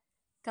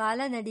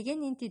ಕಾಲ ನಡಿಗೆ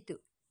ನಿಂತಿತು.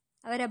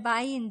 ಅವರ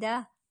ಬಾಯಿಯಿಂದ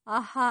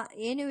ಆಹಾ,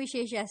 ಏನು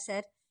ವಿಶೇಷ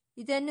ಸರ್,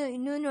 ಇದನ್ನು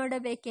ಇನ್ನೂ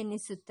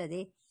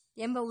ನೋಡಬೇಕೆನ್ನಿಸುತ್ತದೆ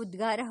ಎಂಬ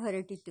ಉದ್ಗಾರ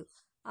ಹೊರಟಿತು.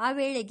 ಆ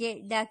ವೇಳೆಗೆ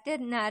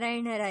ಡಾಕ್ಟರ್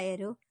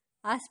ನಾರಾಯಣರಾಯರು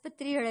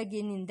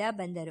ಆಸ್ಪತ್ರೆಯೊಳಗಿನಿಂದ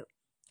ಬಂದರು.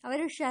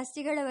 ಅವರು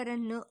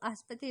ಶಾಸ್ತ್ರಿಗಳವರನ್ನು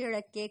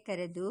ಆಸ್ಪತ್ರೆಯೊಳಕ್ಕೆ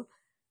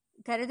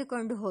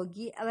ಕರೆದುಕೊಂಡು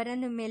ಹೋಗಿ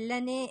ಅವರನ್ನು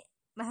ಮೆಲ್ಲನೆ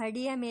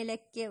ಮಹಡಿಯ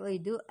ಮೇಲಕ್ಕೆ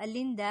ಒಯ್ದು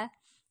ಅಲ್ಲಿಂದ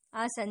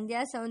ಆ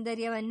ಸಂಧ್ಯಾ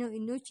ಸೌಂದರ್ಯವನ್ನು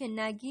ಇನ್ನೂ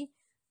ಚೆನ್ನಾಗಿ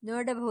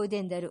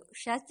ನೋಡಬಹುದೆಂದರು.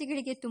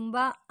 ಶಾಸ್ತ್ರಿಗಳಿಗೆ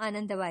ತುಂಬಾ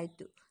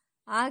ಆನಂದವಾಯಿತು.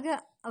 ಆಗ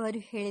ಅವರು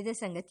ಹೇಳಿದ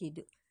ಸಂಗತಿ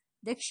ಇದು: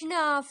 ದಕ್ಷಿಣ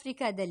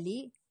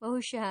ಆಫ್ರಿಕಾದಲ್ಲಿ,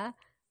 ಬಹುಶಃ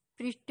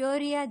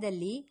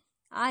ಪ್ರಿಟೋರಿಯಾದಲ್ಲಿ,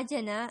 ಆ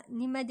ಜನ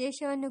ನಿಮ್ಮ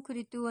ದೇಶವನ್ನು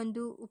ಕುರಿತು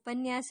ಒಂದು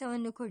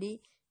ಉಪನ್ಯಾಸವನ್ನು ಕೊಡಿ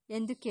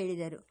ಎಂದು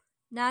ಕೇಳಿದರು.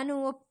 ನಾನು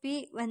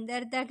ಒಪ್ಪಿ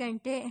ಒಂದರ್ಧ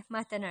ಗಂಟೆ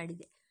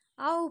ಮಾತನಾಡಿದೆ.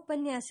 ಆ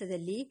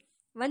ಉಪನ್ಯಾಸದಲ್ಲಿ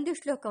ಒಂದು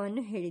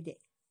ಶ್ಲೋಕವನ್ನು ಹೇಳಿದೆ.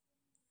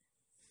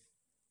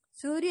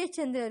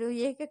 ಸೂರ್ಯಚಂದ್ರರು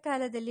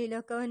ಏಕಕಾಲದಲ್ಲಿ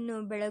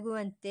ಲೋಕವನ್ನು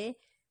ಬೆಳಗುವಂತೆ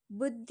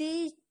ಬುದ್ಧಿ,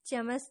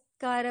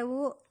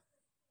 ಚಮತ್ಕಾರವೂ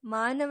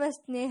ಮಾನವ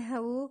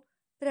ಸ್ನೇಹವೂ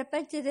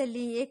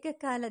ಪ್ರಪಂಚದಲ್ಲಿ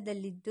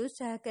ಏಕಕಾಲದಲ್ಲಿದ್ದು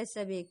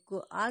ಸಹಕರಿಸಬೇಕು.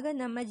 ಆಗ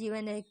ನಮ್ಮ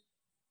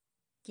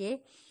ಜೀವನಕ್ಕೆ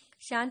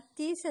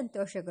ಶಾಂತಿ,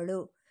 ಸಂತೋಷಗಳು.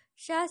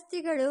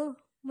 ಶಾಸ್ತ್ರಿಗಳು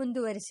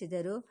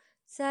ಮುಂದುವರಿಸಿದರು.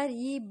 ಸರ್,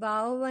 ಈ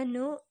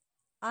ಭಾವವನ್ನು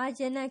ಆ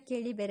ಜನ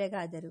ಕೇಳಿ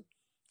ಬೆರಗಾದರು.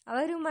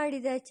 ಅವರು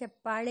ಮಾಡಿದ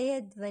ಚಪ್ಪಾಳೆಯ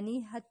ಧ್ವನಿ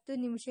 10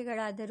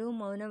 ನಿಮಿಷಗಳಾದರೂ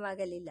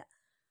ಮೌನವಾಗಲಿಲ್ಲ.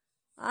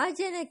 ಆ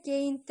ಜನಕ್ಕೆ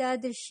ಇಂಥ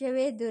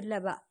ದೃಶ್ಯವೇ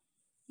ದುರ್ಲಭ.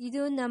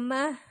 ಇದು ನಮ್ಮ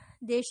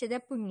ದೇಶದ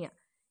ಪುಣ್ಯ.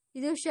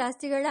 ಇದು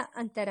ಶಾಸ್ತ್ರಿಗಳ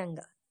ಅಂತರಂಗ,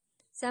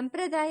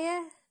 ಸಂಪ್ರದಾಯ,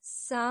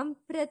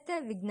 ಸಾಂಪ್ರತ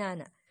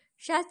ವಿಜ್ಞಾನ.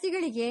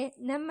 ಶಾಸ್ತ್ರಿಗಳಿಗೆ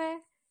ನಮ್ಮ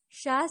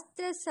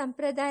ಶಾಸ್ತ್ರ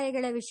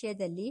ಸಂಪ್ರದಾಯಗಳ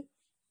ವಿಷಯದಲ್ಲಿ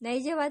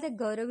ನೈಜವಾದ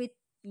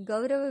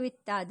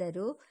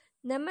ಗೌರವವಿತ್ತಾದರೂ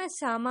ನಮ್ಮ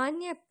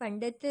ಸಾಮಾನ್ಯ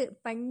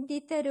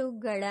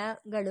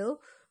ಪಂಡಿತರುಗಳು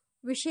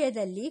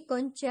ವಿಷಯದಲ್ಲಿ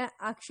ಕೊಂಚ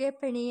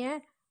ಆಕ್ಷೇಪಣೆಯ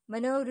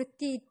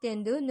ಮನೋವೃತ್ತಿ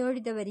ಇತ್ತೆಂದು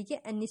ನೋಡಿದವರಿಗೆ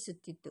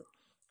ಅನ್ನಿಸುತ್ತಿತ್ತು.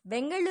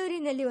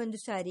 ಬೆಂಗಳೂರಿನಲ್ಲಿ ಒಂದು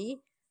ಸಾರಿ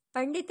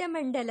ಪಂಡಿತ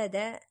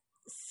ಮಂಡಲದ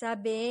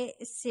ಸಭೆ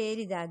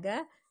ಸೇರಿದಾಗ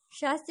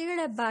ಶಾಸ್ತ್ರಿಗಳ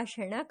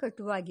ಭಾಷಣ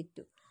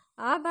ಕಟುವಾಗಿತ್ತು.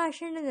 ಆ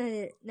ಭಾಷಣ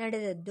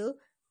ನಡೆದದ್ದು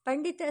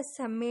ಪಂಡಿತ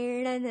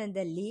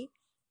ಸಮ್ಮೇಳನದಲ್ಲಿ,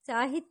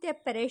 ಸಾಹಿತ್ಯ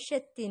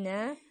ಪರಿಷತ್ತಿನ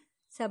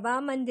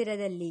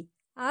ಸಭಾಮಂದಿರದಲ್ಲಿ.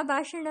 ಆ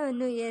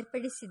ಭಾಷಣವನ್ನು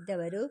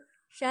ಏರ್ಪಡಿಸಿದ್ದವರು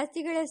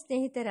ಶಾಸ್ತ್ರಿಗಳ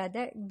ಸ್ನೇಹಿತರಾದ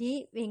ಡಿ.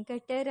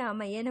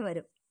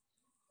 ವೆಂಕಟರಾಮಯ್ಯನವರು.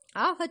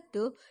 ಆ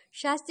ಹೊತ್ತು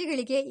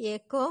ಶಾಸ್ತ್ರಿಗಳಿಗೆ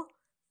ಏಕೋ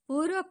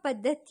ಪೂರ್ವ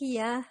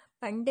ಪದ್ಧತಿಯ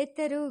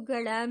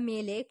ಪಂಡಿತರುಗಳ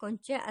ಮೇಲೆ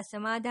ಕೊಂಚ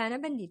ಅಸಮಾಧಾನ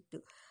ಬಂದಿತ್ತು.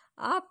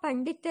 ಆ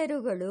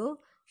ಪಂಡಿತರುಗಳು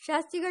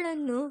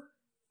ಶಾಸ್ತ್ರಿಗಳನ್ನು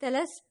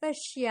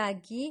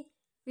ತಲಸ್ಪರ್ಶಿಯಾಗಿ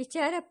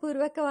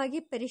ವಿಚಾರಪೂರ್ವಕವಾಗಿ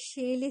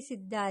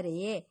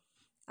ಪರಿಶೀಲಿಸಿದ್ದಾರೆಯೇ?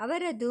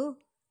 ಅವರದು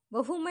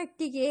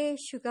ಬಹುಮಟ್ಟಿಗೆ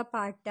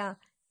ಶುಕಪಾಠ.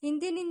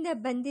 ಹಿಂದಿನಿಂದ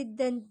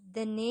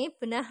ಬಂದಿದ್ದನ್ನೇ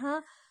ಪುನಃ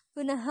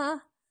ಪುನಃ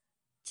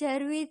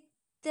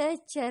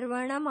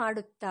ಚರ್ವಣ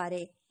ಮಾಡುತ್ತಾರೆ.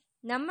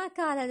 ನಮ್ಮ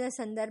ಕಾಲದ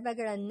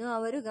ಸಂದರ್ಭಗಳನ್ನು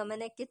ಅವರು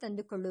ಗಮನಕ್ಕೆ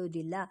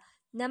ತಂದುಕೊಳ್ಳುವುದಿಲ್ಲ.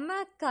 ನಮ್ಮ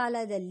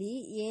ಕಾಲದಲ್ಲಿ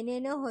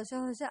ಏನೇನೋ ಹೊಸ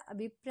ಹೊಸ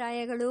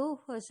ಅಭಿಪ್ರಾಯಗಳು,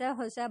 ಹೊಸ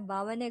ಹೊಸ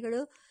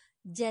ಭಾವನೆಗಳು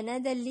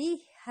ಜನದಲ್ಲಿ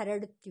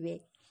ಹರಡುತ್ತಿವೆ.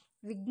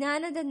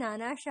 ವಿಜ್ಞಾನದ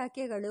ನಾನಾ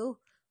ಶಾಖೆಗಳು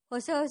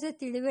ಹೊಸ ಹೊಸ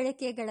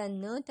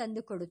ತಿಳುವಳಿಕೆಗಳನ್ನು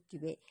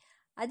ತಂದುಕೊಡುತ್ತಿವೆ.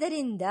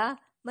 ಅದರಿಂದ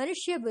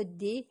ಮನುಷ್ಯ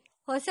ಬುದ್ಧಿ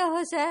ಹೊಸ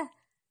ಹೊಸ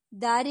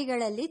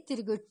ದಾರಿಗಳಲ್ಲಿ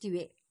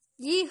ತಿರುಗುತ್ತಿವೆ.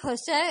 ಈ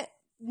ಹೊಸ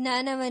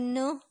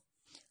ಜ್ಞಾನವನ್ನು,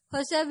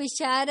 ಹೊಸ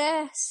ವಿಚಾರ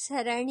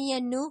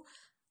ಸರಣಿಯನ್ನು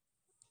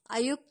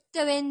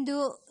ಅಯುಕ್ತವೆಂದು,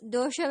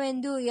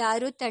 ದೋಷವೆಂದು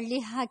ಯಾರೂ ತಳ್ಳಿ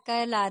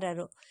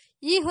ಹಾಕಲಾರರು.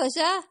 ಈ ಹೊಸ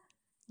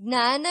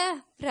ಜ್ಞಾನ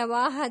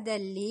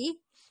ಪ್ರವಾಹದಲ್ಲಿ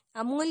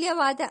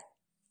ಅಮೂಲ್ಯವಾದ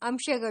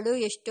ಅಂಶಗಳು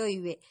ಎಷ್ಟೋ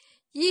ಇವೆ.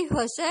 ಈ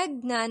ಹೊಸ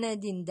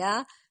ಜ್ಞಾನದಿಂದ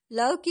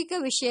ಲೌಕಿಕ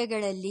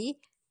ವಿಷಯಗಳಲ್ಲಿ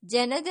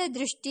ಜನದ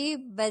ದೃಷ್ಟಿ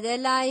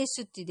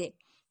ಬದಲಾಯಿಸುತ್ತಿದೆ.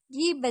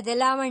 ಈ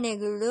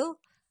ಬದಲಾವಣೆಗಳು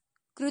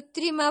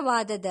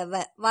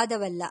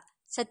ಕೃತ್ರಿಮವಾದವಲ್ಲ,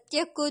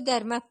 ಸತ್ಯಕ್ಕೂ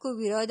ಧರ್ಮಕ್ಕೂ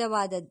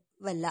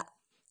ವಿರೋಧವಾದವಲ್ಲ.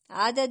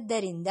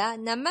 ಆದದ್ದರಿಂದ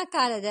ನಮ್ಮ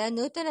ಕಾಲದ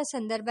ನೂತನ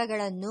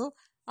ಸಂದರ್ಭಗಳನ್ನು,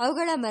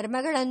 ಅವುಗಳ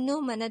ಮರ್ಮಗಳನ್ನು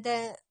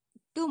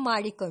ಮನದಟ್ಟು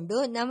ಮಾಡಿಕೊಂಡು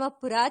ನಮ್ಮ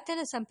ಪುರಾತನ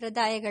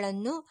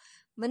ಸಂಪ್ರದಾಯಗಳನ್ನು,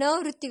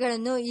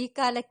 ಮನೋವೃತ್ತಿಗಳನ್ನು ಈ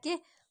ಕಾಲಕ್ಕೆ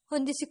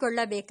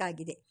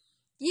ಹೊಂದಿಸಿಕೊಳ್ಳಬೇಕಾಗಿದೆ.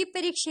 ಈ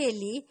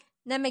ಪರೀಕ್ಷೆಯಲ್ಲಿ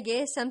ನಮಗೆ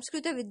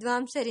ಸಂಸ್ಕೃತ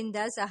ವಿದ್ವಾಂಸರಿಂದ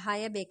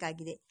ಸಹಾಯ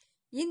ಬೇಕಾಗಿದೆ.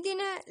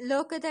 ಇಂದಿನ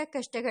ಲೋಕದ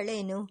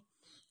ಕಷ್ಟಗಳೇನು,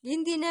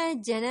 ಇಂದಿನ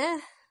ಜನ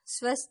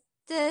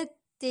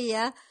ಸ್ವಸ್ಥತೆಯ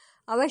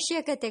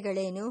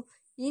ಅವಶ್ಯಕತೆಗಳೇನು,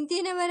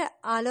 ಇಂದಿನವರ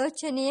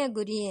ಆಲೋಚನೆಯ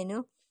ಗುರಿಯೇನು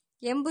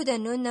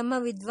ಎಂಬುದನ್ನು ನಮ್ಮ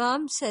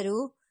ವಿದ್ವಾಂಸರು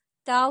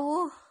ತಾವು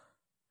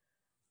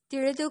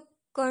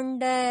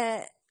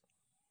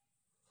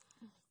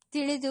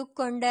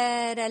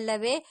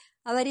ತಿಳಿದುಕೊಂಡರಲ್ಲವೇ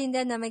ಅವರಿಂದ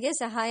ನಮಗೆ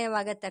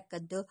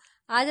ಸಹಾಯವಾಗತಕ್ಕದ್ದು.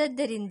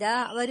 ಆದದ್ದರಿಂದ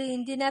ಅವರು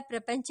ಇಂದಿನ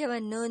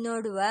ಪ್ರಪಂಚವನ್ನು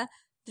ನೋಡುವ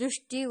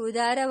ದೃಷ್ಟಿ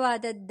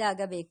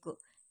ಉದಾರವಾದದ್ದಾಗಬೇಕು.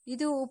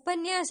 ಇದು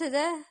ಉಪನ್ಯಾಸದ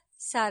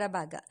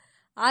ಸಾರಭಾಗ.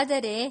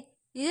 ಆದರೆ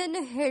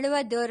ಇದನ್ನು ಹೇಳುವ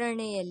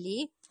ಧೋರಣೆಯಲ್ಲಿ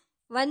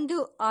ಒಂದು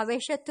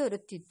ಆವೇಶ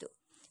ತೋರುತ್ತಿತ್ತು.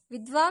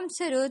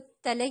 ವಿದ್ವಾಂಸರು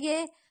ತಲೆಗೆ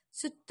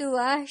ಸುತ್ತುವ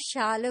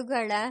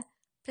ಶಾಲುಗಳ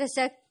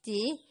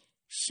ಪ್ರಸಕ್ತಿ,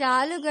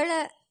 ಶಾಲುಗಳ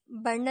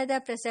ಬಣ್ಣದ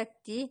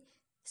ಪ್ರಸಕ್ತಿ,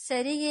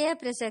 ಸರಿಗೆಯ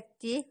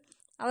ಪ್ರಸಕ್ತಿ,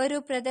 ಅವರು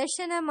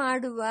ಪ್ರದರ್ಶನ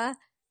ಮಾಡುವ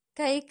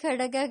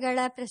ಕೈಕಡಗಗಳ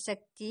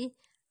ಪ್ರಸಕ್ತಿ,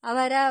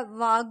 ಅವರ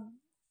ವಾಗ್ಧೋರಣೆಯ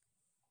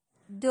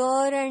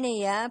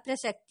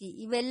ಪ್ರಸಕ್ತಿ,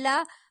 ಇವೆಲ್ಲ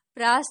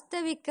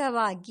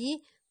ಪ್ರಾಸ್ತಾವಿಕವಾಗಿ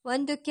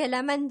ಒಂದು ಕೆಲ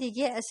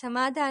ಮಂದಿಗೆ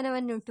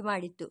ಅಸಮಾಧಾನವನ್ನುಂಟು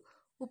ಮಾಡಿತ್ತು.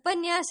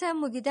 ಉಪನ್ಯಾಸ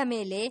ಮುಗಿದ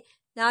ಮೇಲೆ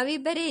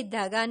ನಾವಿಬ್ಬರೇ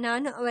ಇದ್ದಾಗ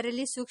ನಾನು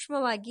ಅವರಲ್ಲಿ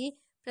ಸೂಕ್ಷ್ಮವಾಗಿ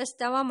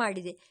ಪ್ರಸ್ತಾವ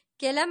ಮಾಡಿದೆ.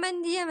 ಕೆಲ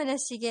ಮಂದಿಯ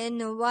ಮನಸ್ಸಿಗೆ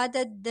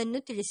ನೋವಾದದ್ದನ್ನು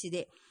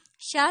ತಿಳಿಸಿದೆ.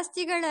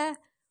 ಶಾಸ್ತ್ರಿಗಳ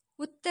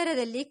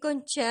ಉತ್ತರದಲ್ಲಿ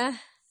ಕೊಂಚ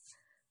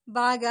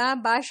ಭಾಗ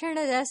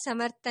ಭಾಷಣದ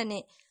ಸಮರ್ಥನೆ,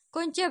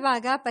 ಕೊಂಚ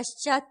ಭಾಗ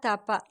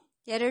ಪಶ್ಚಾತ್ತಾಪ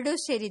ಎರಡೂ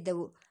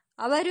ಸೇರಿದ್ದವು.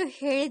 ಅವರು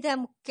ಹೇಳಿದ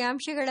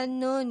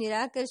ಮುಖ್ಯಾಂಶಗಳನ್ನು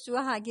ನಿರಾಕರಿಸುವ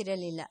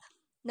ಹಾಗಿರಲಿಲ್ಲ.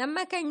 ನಮ್ಮ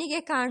ಕಣ್ಣಿಗೆ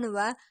ಕಾಣುವ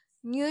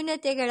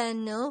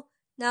ನ್ಯೂನತೆಗಳನ್ನು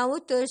ನಾವು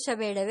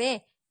ತೋರಿಸಬೇಡವೇ?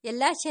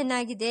 ಎಲ್ಲ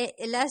ಚೆನ್ನಾಗಿದೆ,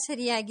 ಎಲ್ಲ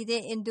ಸರಿಯಾಗಿದೆ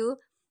ಎಂದು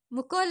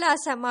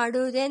ಮುಖೋಲ್ಲಾಸ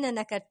ಮಾಡುವುದೇ ನನ್ನ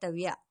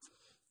ಕರ್ತವ್ಯ.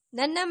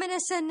 ನನ್ನ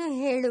ಮನಸ್ಸನ್ನು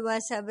ಹೇಳುವ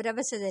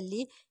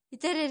ರಭಸದಲ್ಲಿ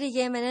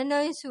ಇತರರಿಗೆ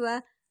ಮನನೊಯಿಸುವ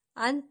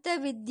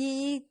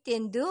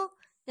ಅಂತವಿದ್ದೀತೆಂದು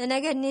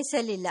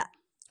ನನಗನ್ನಿಸಲಿಲ್ಲ.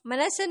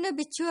 ಮನಸ್ಸನ್ನು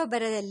ಬಿಚ್ಚುವ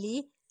ಭರದಲ್ಲಿ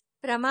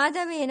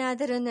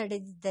ಪ್ರಮಾದವೇನಾದರೂ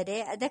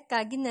ನಡೆದಿದ್ದರೆ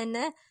ಅದಕ್ಕಾಗಿ ನನ್ನ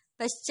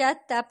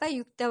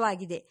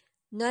ಪಶ್ಚಾತ್ತಾಪಯುಕ್ತವಾಗಿದೆ.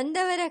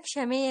 ನೊಂದವರ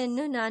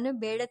ಕ್ಷಮೆಯನ್ನು ನಾನು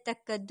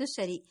ಬೇಡತಕ್ಕದ್ದು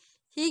ಸರಿ.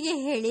 ಹೀಗೆ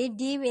ಹೇಳಿ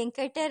ಡಿ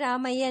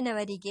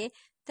ವೆಂಕಟರಾಮಯ್ಯನವರಿಗೆ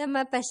ತಮ್ಮ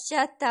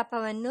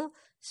ಪಶ್ಚಾತ್ತಾಪವನ್ನು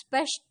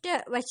ಸ್ಪಷ್ಟ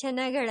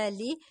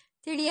ವಚನಗಳಲ್ಲಿ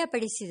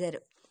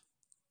ತಿಳಿಯಪಡಿಸಿದರು.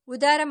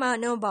 ಉದಾರ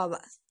ಮನೋಭಾವ.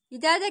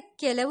 ಇದಾದ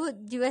ಕೆಲವು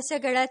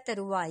ದಿವಸಗಳ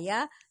ತರುವಾಯ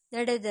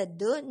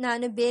ನಡೆದದ್ದು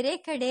ನಾನು ಬೇರೆ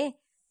ಕಡೆ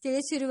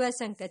ತಿಳಿಸಿರುವ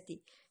ಸಂಗತಿ.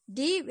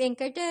 ಡಿ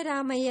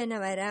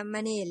ವೆಂಕಟರಾಮಯ್ಯನವರ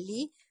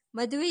ಮನೆಯಲ್ಲಿ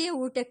ಮದುವೆಯ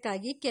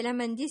ಊಟಕ್ಕಾಗಿ ಕೆಲ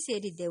ಮಂದಿ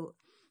ಸೇರಿದ್ದೆವು.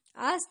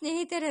 ಆ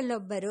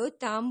ಸ್ನೇಹಿತರಲ್ಲೊಬ್ಬರು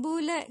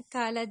ತಾಂಬೂಲ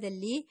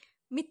ಕಾಲದಲ್ಲಿ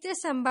ಮಿತ್ರ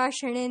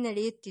ಸಂಭಾಷಣೆ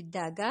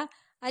ನಡೆಯುತ್ತಿದ್ದಾಗ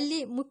ಅಲ್ಲಿ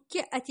ಮುಖ್ಯ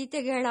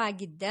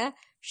ಅತಿಥಿಗಳಾಗಿದ್ದ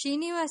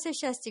ಶ್ರೀನಿವಾಸ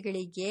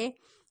ಶಾಸ್ತ್ರಿಗಳಿಗೆ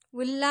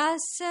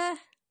ಉಲ್ಲಾಸ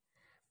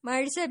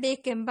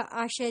ಮಾಡಿಸಬೇಕೆಂಬ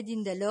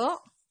ಆಶಯದಿಂದಲೋ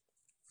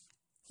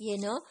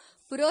ಏನೋ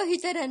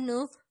ಪುರೋಹಿತರನ್ನು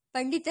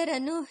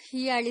ಪಂಡಿತರನ್ನು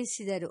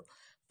ಹೀಯಾಳಿಸಿದರು.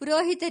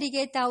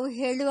 ಪುರೋಹಿತರಿಗೆ ತಾವು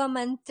ಹೇಳುವ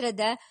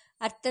ಮಂತ್ರದ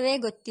ಅರ್ಥವೇ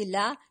ಗೊತ್ತಿಲ್ಲ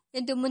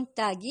ಎಂದು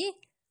ಮುಂತಾಗಿ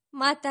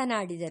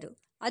ಮಾತನಾಡಿದರು.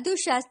 ಅದು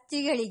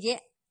ಶಾಸ್ತ್ರಿಗಳಿಗೆ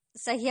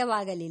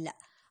ಸಹ್ಯವಾಗಲಿಲ್ಲ.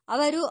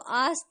 ಅವರು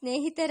ಆ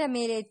ಸ್ನೇಹಿತರ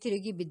ಮೇಲೆ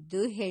ತಿರುಗಿ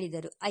ಬಿದ್ದು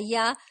ಹೇಳಿದರು, ಅಯ್ಯ,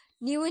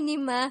 ನೀವು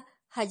ನಿಮ್ಮ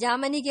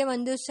ಹಜಾಮನಿಗೆ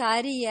ಒಂದು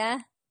ಸಾರಿಯ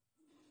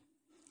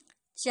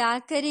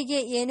ಚಾಕರಿಗೆ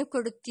ಏನು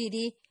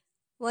ಕೊಡುತ್ತೀರಿ?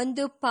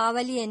 ಒಂದು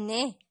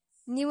ಪಾವಲಿಯನ್ನೇ.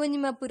 ನೀವು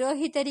ನಿಮ್ಮ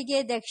ಪುರೋಹಿತರಿಗೆ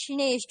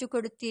ದಕ್ಷಿಣೆ ಎಷ್ಟು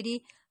ಕೊಡುತ್ತೀರಿ?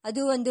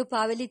 ಅದು ಒಂದು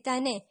ಪಾವಲಿ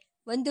ತಾನೆ.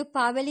 ಒಂದು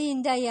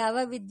ಪಾವಲಿಯಿಂದ ಯಾವ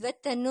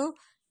ವಿದ್ವತ್ತನ್ನು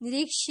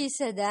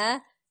ನಿರೀಕ್ಷಿಸದ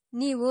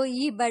ನೀವು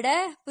ಈ ಬಡ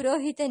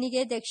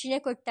ಪುರೋಹಿತನಿಗೆ ದಕ್ಷಿಣೆ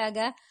ಕೊಟ್ಟಾಗ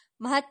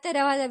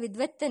ಮಹತ್ತರವಾದ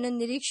ವಿದ್ವತ್ತನ್ನು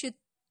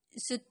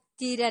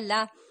ನಿರೀಕ್ಷಿಸುತ್ತೀರಲ್ಲ.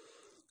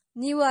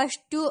 ನೀವು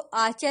ಅಷ್ಟು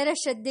ಆಚಾರ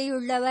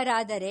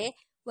ಶ್ರದ್ಧೆಯುಳ್ಳವರಾದರೆ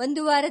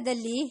ಒಂದು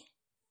ವಾರದಲ್ಲಿ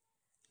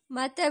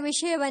ಮತ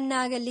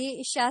ವಿಷಯವನ್ನಾಗಲಿ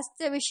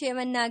ಶಾಸ್ತ್ರ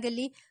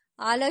ವಿಷಯವನ್ನಾಗಲಿ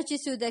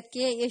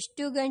ಆಲೋಚಿಸುವುದಕ್ಕೆ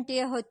ಎಷ್ಟು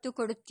ಗಂಟೆಯ ಹೊತ್ತು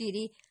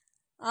ಕೊಡುತ್ತೀರಿ?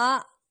 ಆ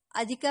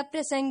ಅಧಿಕ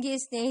ಪ್ರಸಂಗಿ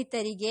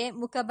ಸ್ನೇಹಿತರಿಗೆ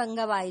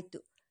ಮುಖಭಂಗವಾಯಿತು.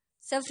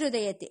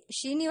 ಸಹೃದಯತೆ.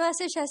 ಶ್ರೀನಿವಾಸ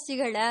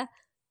ಶಾಸ್ತ್ರಿಗಳ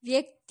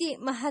ವ್ಯಕ್ತಿ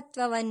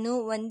ಮಹತ್ವವನ್ನು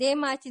ಒಂದೇ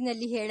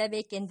ಮಾತಿನಲ್ಲಿ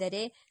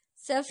ಹೇಳಬೇಕೆಂದರೆ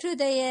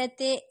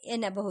ಸಹೃದಯತೆ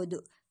ಎನ್ನಬಹುದು.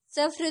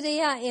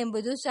 ಸಹೃದಯ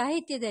ಎಂಬುದು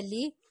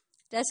ಸಾಹಿತ್ಯದಲ್ಲಿ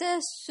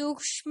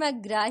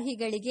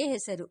ರಸಸೂಕ್ಷ್ಮಗ್ರಾಹಿಗಳಿಗೆ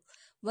ಹೆಸರು.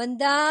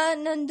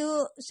 ಒಂದಾನೊಂದು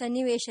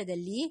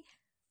ಸನ್ನಿವೇಶದಲ್ಲಿ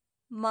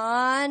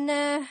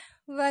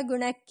ಮಾನವ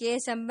ಗುಣಕ್ಕೆ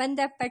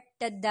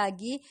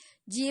ಸಂಬಂಧಪಟ್ಟದ್ದಾಗಿ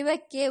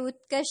ಜೀವಕ್ಕೆ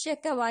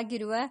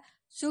ಉತ್ಕರ್ಷಕವಾಗಿರುವ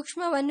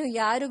ಸೂಕ್ಷ್ಮವನ್ನು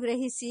ಯಾರು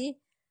ಗ್ರಹಿಸಿ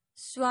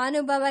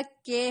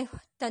ಸ್ವಾನುಭವಕ್ಕೆ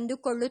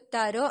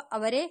ತಂದುಕೊಳ್ಳುತ್ತಾರೋ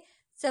ಅವರೇ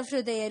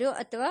ಸಹೃದಯರು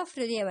ಅಥವಾ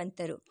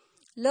ಹೃದಯವಂತರು.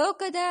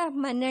 ಲೋಕದ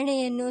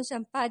ಮನ್ನಣೆಯನ್ನು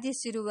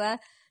ಸಂಪಾದಿಸಿರುವ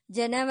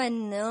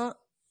ಜನವನ್ನು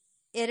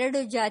ಎರಡು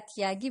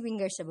ಜಾತಿಯಾಗಿ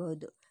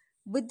ವಿಂಗಡಿಸಬಹುದು.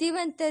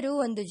 ಬುದ್ಧಿವಂತರು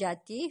ಒಂದು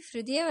ಜಾತಿ,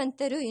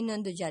 ಹೃದಯವಂತರು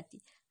ಇನ್ನೊಂದು ಜಾತಿ.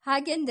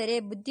 ಹಾಗೆಂದರೆ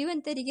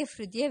ಬುದ್ಧಿವಂತರಿಗೆ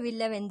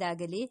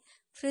ಹೃದಯವಿಲ್ಲವೆಂದಾಗಲಿ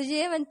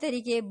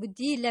ಹೃದಯವಂತರಿಗೆ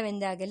ಬುದ್ಧಿ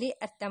ಇಲ್ಲವೆಂದಾಗಲಿ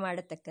ಅರ್ಥ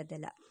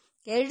ಮಾಡತಕ್ಕದ್ದಲ್ಲ.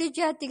 ಎರಡು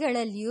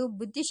ಜಾತಿಗಳಲ್ಲಿಯೂ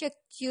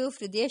ಬುದ್ಧಿಶಕ್ತಿಯು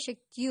ಹೃದಯ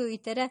ಶಕ್ತಿಯು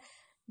ಇತರ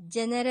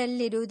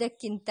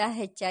ಜನರಲ್ಲಿರುವುದಕ್ಕಿಂತ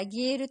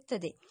ಹೆಚ್ಚಾಗಿಯೇ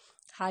ಇರುತ್ತದೆ.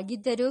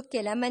 ಹಾಗಿದ್ದರೂ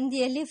ಕೆಲ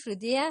ಮಂದಿಯಲ್ಲಿ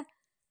ಹೃದಯ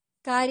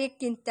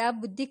ಕಾರ್ಯಕ್ಕಿಂತ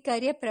ಬುದ್ಧಿ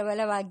ಕಾರ್ಯ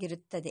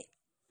ಪ್ರಬಲವಾಗಿರುತ್ತದೆ.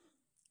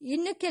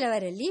 ಇನ್ನು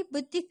ಕೆಲವರಲ್ಲಿ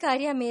ಬುದ್ಧಿ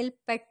ಕಾರ್ಯ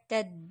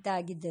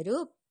ಮೇಲ್ಪಟ್ಟದ್ದಾಗಿದ್ದರೂ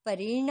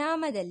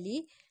ಪರಿಣಾಮದಲ್ಲಿ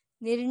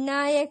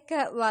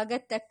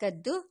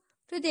ನಿರ್ಣಾಯಕವಾಗತಕ್ಕದ್ದು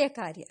ಹೃದಯ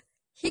ಕಾರ್ಯ.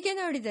 ಹೀಗೆ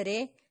ನೋಡಿದರೆ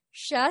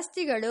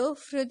ಶಾಸ್ತ್ರಿಗಳು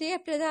ಹೃದಯ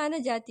ಪ್ರಧಾನ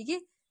ಜಾತಿಗೆ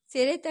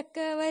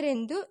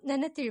ಸೇರತಕ್ಕವರೆಂದು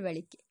ನನ್ನ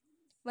ತಿಳುವಳಿಕೆ.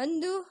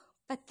 ಒಂದು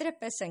ಪತ್ರ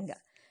ಪ್ರಸಂಗ.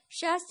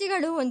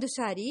 ಶಾಸ್ತ್ರಿಗಳು ಒಂದು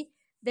ಸಾರಿ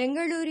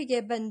ಬೆಂಗಳೂರಿಗೆ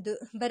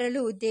ಬರಲು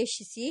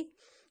ಉದ್ದೇಶಿಸಿ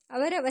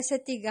ಅವರ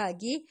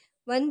ವಸತಿಗಾಗಿ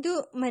ಒಂದು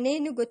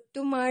ಮನೆಯನ್ನು ಗೊತ್ತು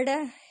ಮಾಡ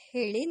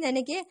ಹೇಳಿ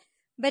ನನಗೆ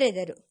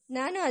ಬರೆದರು.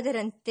 ನಾನು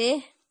ಅದರಂತೆ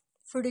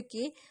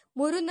ಹುಡುಕಿ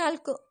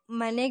 3-4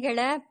 ಮನೆಗಳ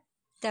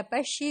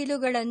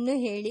ತಪಶೀಲುಗಳನ್ನು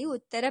ಹೇಳಿ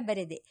ಉತ್ತರ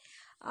ಬರೆದೆ.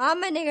 ಆ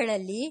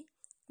ಮನೆಗಳಲ್ಲಿ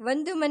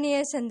ಒಂದು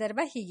ಮನೆಯ ಸಂದರ್ಭ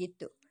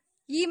ಹೀಗಿತ್ತು.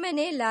 ಈ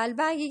ಮನೆ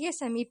ಲಾಲ್ಬಾಗಿಗೆ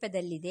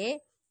ಸಮೀಪದಲ್ಲಿದೆ.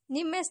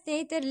 ನಿಮ್ಮ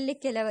ಸ್ನೇಹಿತರಲ್ಲಿ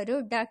ಕೆಲವರು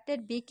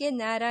ಡಾಕ್ಟರ್ BK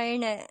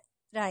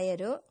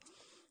ನಾರಾಯಣರಾಯರು,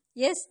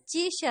 SG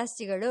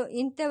ಶಾಸ್ತ್ರಿಗಳು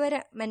ಇಂಥವರ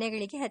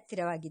ಮನೆಗಳಿಗೆ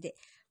ಹತ್ತಿರವಾಗಿದೆ.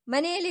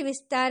 ಮನೆಯಲ್ಲಿ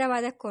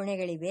ವಿಸ್ತಾರವಾದ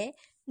ಕೋಣೆಗಳಿವೆ.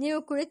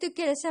 ನೀವು ಕುಳಿತು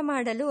ಕೆಲಸ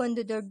ಮಾಡಲು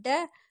ಒಂದು ದೊಡ್ಡ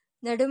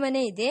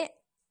ನಡುಮನೆ ಇದೆ.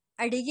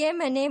 ಅಡಿಗೆ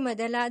ಮನೆ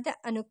ಮೊದಲಾದ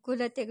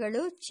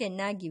ಅನುಕೂಲತೆಗಳು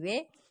ಚೆನ್ನಾಗಿವೆ.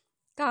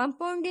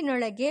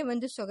 ಕಾಂಪೌಂಡಿನೊಳಗೆ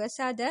ಒಂದು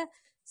ಸೊಗಸಾದ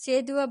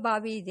ಸೇದುವ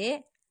ಬಾವಿ ಇದೆ.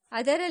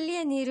 ಅದರಲ್ಲಿಯ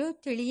ನೀರು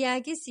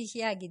ತಿಳಿಯಾಗಿ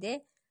ಸಿಹಿಯಾಗಿದೆ.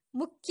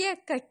 ಮುಖ್ಯ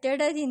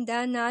ಕಟ್ಟಡದಿಂದ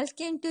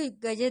 4-8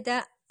 ಗಜದ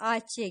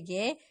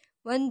ಆಚೆಗೆ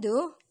ಒಂದು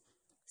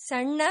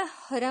ಸಣ್ಣ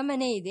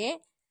ಹೊರಮನೆ ಇದೆ.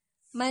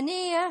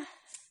 ಮನೆಯ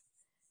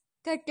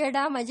ಕಟ್ಟಡ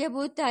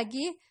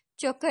ಮಜಬೂತಾಗಿ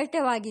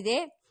ಚೊಕ್ಕಟವಾಗಿದೆ.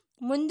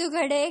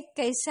 ಮುಂದುಗಡೆ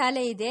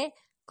ಕೈಸಾಲೆ ಇದೆ.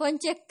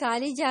 ಕೊಂಚ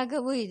ಖಾಲಿ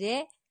ಜಾಗವೂ ಇದೆ.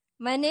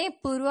 ಮನೆ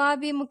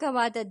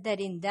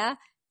ಪೂರ್ವಾಭಿಮುಖವಾದದ್ದರಿಂದ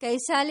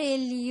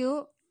ಕೈಸಾಲೆಯಲ್ಲಿಯೂ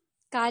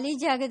ಖಾಲಿ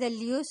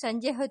ಜಾಗದಲ್ಲಿಯೂ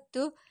ಸಂಜೆ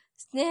ಹೊತ್ತು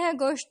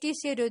ಸ್ನೇಹಗೋಷ್ಠಿ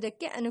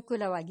ಸೇರುವುದಕ್ಕೆ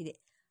ಅನುಕೂಲವಾಗಿದೆ.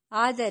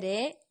 ಆದರೆ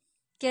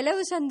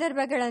ಕೆಲವು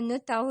ಸಂದರ್ಭಗಳನ್ನು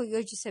ತಾವು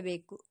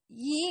ಯೋಚಿಸಬೇಕು.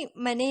 ಈ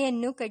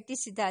ಮನೆಯನ್ನು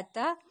ಕಟ್ಟಿಸಿದಾತ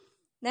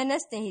ನನ್ನ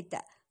ಸ್ನೇಹಿತ.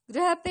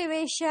 ಗೃಹ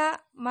ಪ್ರವೇಶ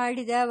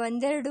ಮಾಡಿದ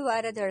 1-2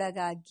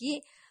 ವಾರದೊಳಗಾಗಿ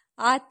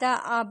ಆತ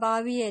ಆ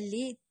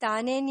ಬಾವಿಯಲ್ಲಿ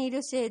ತಾನೇ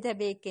ನೀರು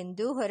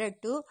ಸೇದಬೇಕೆಂದು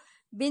ಹೊರಟು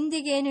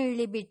ಬಿಂದಿಗೆಯನ್ನು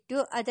ಇಳಿಬಿಟ್ಟು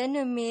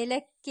ಅದನ್ನು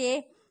ಮೇಲಕ್ಕೆ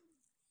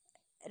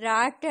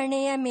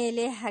ರಾಟಣೆಯ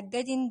ಮೇಲೆ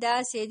ಹಗ್ಗದಿಂದ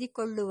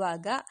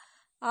ಸೇದಿಕೊಳ್ಳುವಾಗ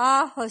ಆ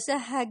ಹೊಸ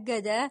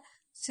ಹಗ್ಗದ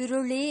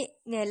ಸುರುಳಿ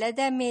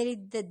ನೆಲದ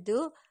ಮೇಲಿದ್ದದ್ದು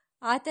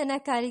ಆತನ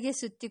ಕಾಲಿಗೆ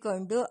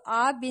ಸುತ್ತಿಕೊಂಡು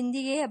ಆ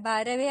ಬಿಂದಿಗೆಯ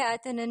ಭಾರವೇ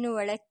ಆತನನ್ನು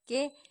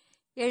ಒಳಕ್ಕೆ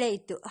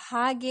ಎಳೆಯಿತು.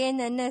 ಹಾಗೆ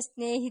ನನ್ನ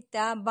ಸ್ನೇಹಿತ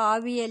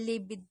ಬಾವಿಯಲ್ಲಿ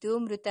ಬಿದ್ದು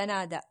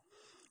ಮೃತನಾದ.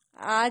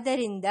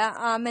 ಆದ್ದರಿಂದ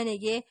ಆ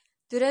ಮನೆಗೆ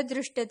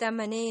ದುರದೃಷ್ಟದ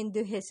ಮನೆ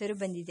ಎಂದು ಹೆಸರು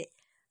ಬಂದಿದೆ.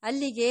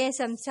 ಅಲ್ಲಿಗೆ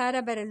ಸಂಸಾರ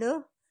ಬರಲು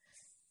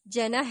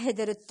ಜನ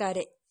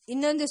ಹೆದರುತ್ತಾರೆ.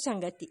 ಇನ್ನೊಂದು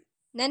ಸಂಗತಿ,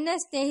 ನನ್ನ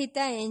ಸ್ನೇಹಿತ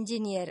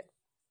ಎಂಜಿನಿಯರ್.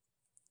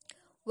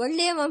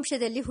 ಒಳ್ಳೆಯ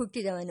ವಂಶದಲ್ಲಿ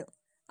ಹುಟ್ಟಿದವನು.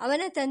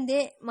 ಅವನ ತಂದೆ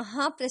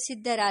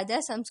ಮಹಾಪ್ರಸಿದ್ಧರಾದ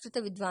ಸಂಸ್ಕೃತ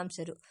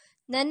ವಿದ್ವಾಂಸರು.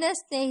 ನನ್ನ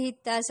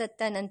ಸ್ನೇಹಿತ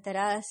ಸತ್ತ ನಂತರ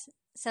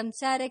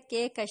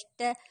ಸಂಸಾರಕ್ಕೆ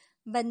ಕಷ್ಟ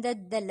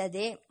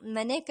ಬಂದದ್ದಲ್ಲದೆ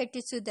ಮನೆ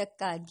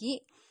ಕಟ್ಟಿಸುವುದಕ್ಕಾಗಿ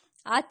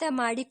ಆತ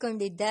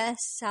ಮಾಡಿಕೊಂಡಿದ್ದ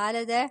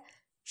ಸಾಲದ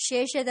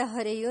ಶೇಷದ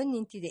ಹೊರೆಯೂ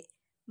ನಿಂತಿದೆ.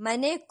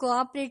 ಮನೆ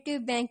ಕೋಆಪರೇಟಿವ್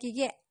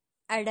ಬ್ಯಾಂಕಿಗೆ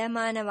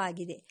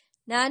ಅಡಮಾನವಾಗಿದೆ.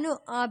 ನಾನು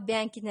ಆ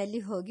ಬ್ಯಾಂಕಿನಲ್ಲಿ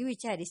ಹೋಗಿ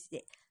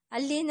ವಿಚಾರಿಸಿದೆ.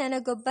 ಅಲ್ಲಿ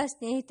ನನಗೊಬ್ಬ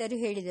ಸ್ನೇಹಿತರು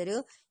ಹೇಳಿದರು,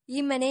 ಈ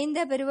ಮನೆಯಿಂದ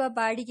ಬರುವ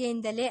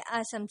ಬಾಡಿಗೆಯಿಂದಲೇ ಆ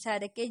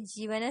ಸಂಸಾರಕ್ಕೆ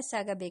ಜೀವನ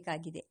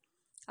ಸಾಗಬೇಕಾಗಿದೆ.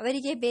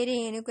 ಅವರಿಗೆ ಬೇರೆ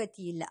ಏನೂ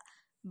ಗತಿಯಿಲ್ಲ.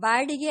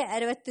 ಬಾಡಿಗೆ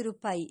 60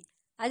 ರೂಪಾಯಿ.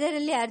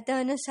 ಅದರಲ್ಲಿ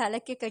ಅರ್ಧವನ್ನು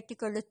ಸಾಲಕ್ಕೆ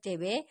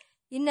ಕಟ್ಟಿಕೊಳ್ಳುತ್ತೇವೆ,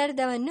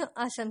 ಇನ್ನರ್ಧವನ್ನು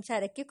ಆ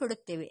ಸಂಸಾರಕ್ಕೆ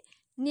ಕೊಡುತ್ತೇವೆ.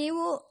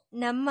 ನೀವು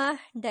ನಮ್ಮ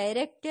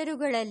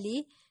ಡೈರೆಕ್ಟರುಗಳಲ್ಲಿ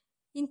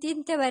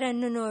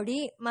ಇಂತಿಂಥವರನ್ನು ನೋಡಿ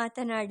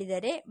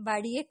ಮಾತನಾಡಿದರೆ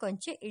ಬಾಡಿಗೆ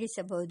ಕೊಂಚ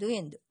ಇಳಿಸಬಹುದು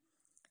ಎಂದು.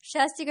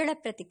 ಶಾಸ್ತ್ರಿಗಳ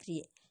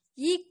ಪ್ರತಿಕ್ರಿಯೆ.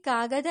 ಈ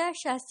ಕಾಗದ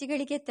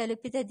ಶಾಸ್ತ್ರಿಗಳಿಗೆ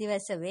ತಲುಪಿದ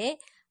ದಿವಸವೇ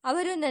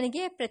ಅವರು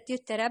ನನಗೆ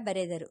ಪ್ರತ್ಯುತ್ತರ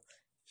ಬರೆದರು.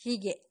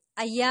 ಹೀಗೆ: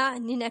 ಅಯ್ಯ,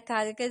 ನಿನ್ನ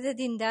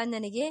ಕಾಗದದಿಂದ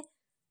ನನಗೆ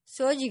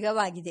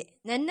ಸೋಜಿಗವಾಗಿದೆ.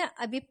 ನನ್ನ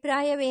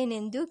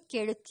ಅಭಿಪ್ರಾಯವೇನೆಂದು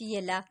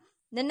ಕೇಳುತ್ತೀಯಲ್ಲ.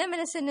 ನನ್ನ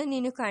ಮನಸ್ಸನ್ನು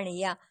ನೀನು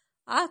ಕಾಣೆಯ.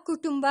 ಆ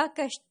ಕುಟುಂಬ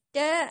ಕಷ್ಟ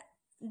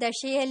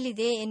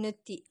ದಶೆಯಲ್ಲಿದೆ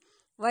ಎನ್ನುತ್ತಿ,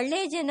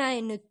 ಒಳ್ಳೆಯ ಜನ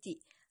ಎನ್ನುತ್ತಿ.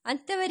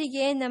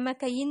 ಅಂಥವರಿಗೆ ನಮ್ಮ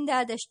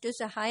ಕೈಯಿಂದಾದಷ್ಟು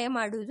ಸಹಾಯ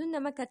ಮಾಡುವುದು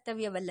ನಮ್ಮ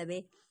ಕರ್ತವ್ಯವಲ್ಲವೇ?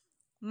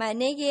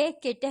 ಮನೆಗೆ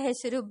ಕೆಟ್ಟ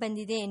ಹೆಸರು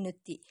ಬಂದಿದೆ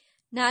ಎನ್ನುತ್ತಿ.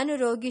 ನಾನು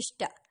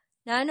ರೋಗಿಷ್ಠ.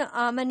 ನಾನು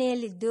ಆ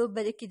ಮನೆಯಲ್ಲಿದ್ದು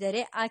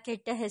ಬದುಕಿದರೆ ಆ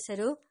ಕೆಟ್ಟ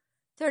ಹೆಸರು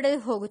ತೊಡೆದು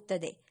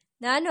ಹೋಗುತ್ತದೆ.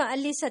 ನಾನು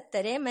ಅಲ್ಲಿ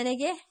ಸತ್ತರೆ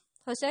ಮನೆಗೆ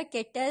ಹೊಸ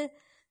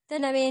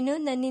ಕೆಟ್ಟತನವೇನು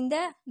ನನ್ನಿಂದ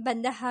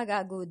ಬಂದ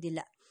ಹಾಗಾಗುವುದಿಲ್ಲ.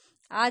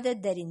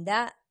 ಆದದ್ದರಿಂದ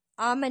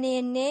ಆ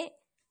ಮನೆಯನ್ನೇ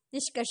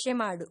ನಿಷ್ಕರ್ಷೆ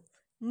ಮಾಡು.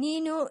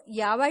 ನೀನು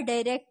ಯಾವ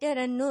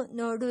ಡೈರೆಕ್ಟರನ್ನು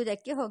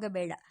ನೋಡುವುದಕ್ಕೆ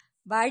ಹೋಗಬೇಡ.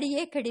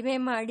 ಬಾಡಿಗೆ ಕಡಿಮೆ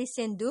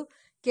ಮಾಡಿಸೆಂದು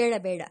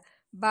ಕೇಳಬೇಡ.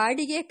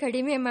 ಬಾಡಿಗೆ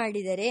ಕಡಿಮೆ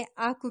ಮಾಡಿದರೆ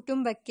ಆ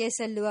ಕುಟುಂಬಕ್ಕೆ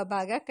ಸಲ್ಲುವ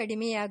ಭಾಗ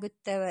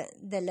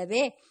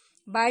ಕಡಿಮೆಯಾಗುತ್ತದಲ್ಲವೇ?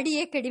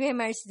 ಬಾಡಿಗೆ ಕಡಿಮೆ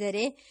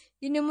ಮಾಡಿಸಿದರೆ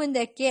ಇನ್ನು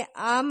ಮುಂದಕ್ಕೆ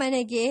ಆ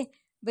ಮನೆಗೆ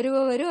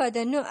ಬರುವವರು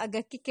ಅದನ್ನು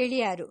ಅಗಕ್ಕೆ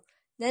ಕೇಳಿಯಾರು.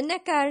 ನನ್ನ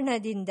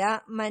ಕಾರಣದಿಂದ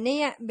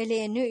ಮನೆಯ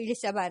ಬೆಲೆಯನ್ನು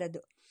ಇಳಿಸಬಾರದು.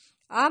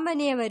 ಆ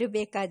ಮನೆಯವರು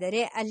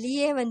ಬೇಕಾದರೆ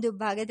ಅಲ್ಲಿಯೇ ಒಂದು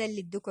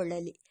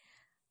ಭಾಗದಲ್ಲಿದ್ದುಕೊಳ್ಳಲಿ.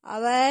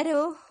 ಅವರು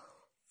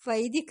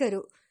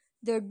ವೈದಿಕರು,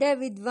 ದೊಡ್ಡ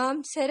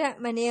ವಿದ್ವಾಂಸರ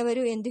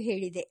ಮನೆಯವರು ಎಂದು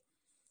ಹೇಳಿದೆ.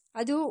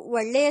 ಅದು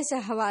ಒಳ್ಳೆಯ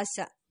ಸಹವಾಸ.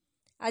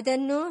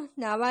 ಅದನ್ನು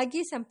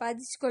ನಾವಾಗಿ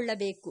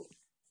ಸಂಪಾದಿಸಿಕೊಳ್ಳಬೇಕು.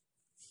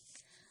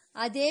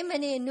 ಅದೇ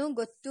ಮನೆಯನ್ನು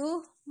ಗೊತ್ತು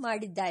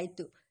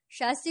ಮಾಡಿದ್ದಾಯಿತು.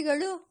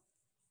 ಶಾಸ್ತ್ರಿಗಳು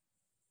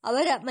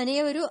ಅವರ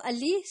ಮನೆಯವರು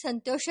ಅಲ್ಲಿ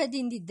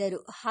ಸಂತೋಷದಿಂದಿದ್ದರು.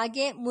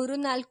 ಹಾಗೆ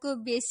 3-4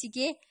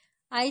 ಬೇಸಿಗೆ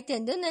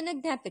ಆಯಿತೆಂದು ನನ್ನ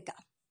ಜ್ಞಾಪಕ.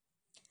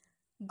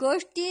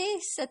 ಗೋಷ್ಠಿ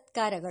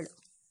ಸತ್ಕಾರಗಳು.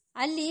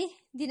 ಅಲ್ಲಿ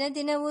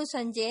ದಿನವೂ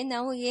ಸಂಜೆ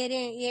ನಾವು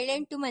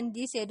 7-8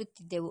 ಮಂದಿ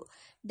ಸೇರುತ್ತಿದ್ದೆವು.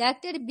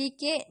 Doctor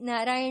BK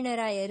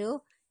ನಾರಾಯಣರಾಯರು,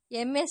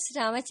 MS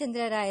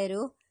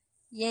ರಾಮಚಂದ್ರರಾಯರು,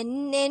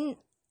 NN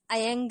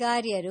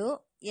ಅಯ್ಯಂಗಾರ್ಯರು,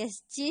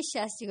 SG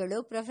ಶಾಸ್ತ್ರಿಗಳು,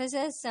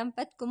 ಪ್ರೊಫೆಸರ್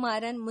ಸಂಪತ್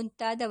ಕುಮಾರನ್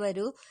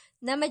ಮುಂತಾದವರು,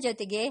 ನಮ್ಮ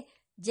ಜೊತೆಗೆ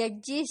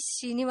ಜಡ್ಜಿ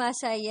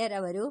ಶ್ರೀನಿವಾಸ ಅಯ್ಯರ್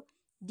ಅವರು,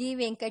 D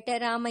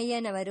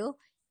ವೆಂಕಟರಾಮಯ್ಯನವರು,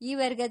 ಈ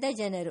ವರ್ಗದ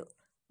ಜನರು.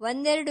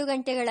 1-2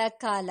 ಗಂಟೆಗಳ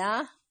ಕಾಲ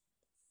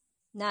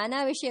ನಾನಾ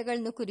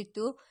ವಿಷಯಗಳನ್ನು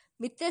ಕುರಿತು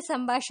ಮಿತ್ರ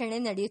ಸಂಭಾಷಣೆ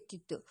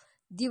ನಡೆಯುತ್ತಿತ್ತು.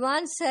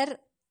 ದಿವಾನ್ ಸರ್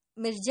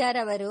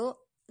ಮಿರ್ಜಾರವರು,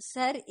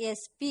 ಸರ್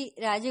SP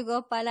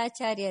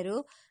ರಾಜಗೋಪಾಲಾಚಾರ್ಯರು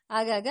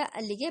ಆಗಾಗ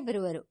ಅಲ್ಲಿಗೆ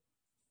ಬರುವರು.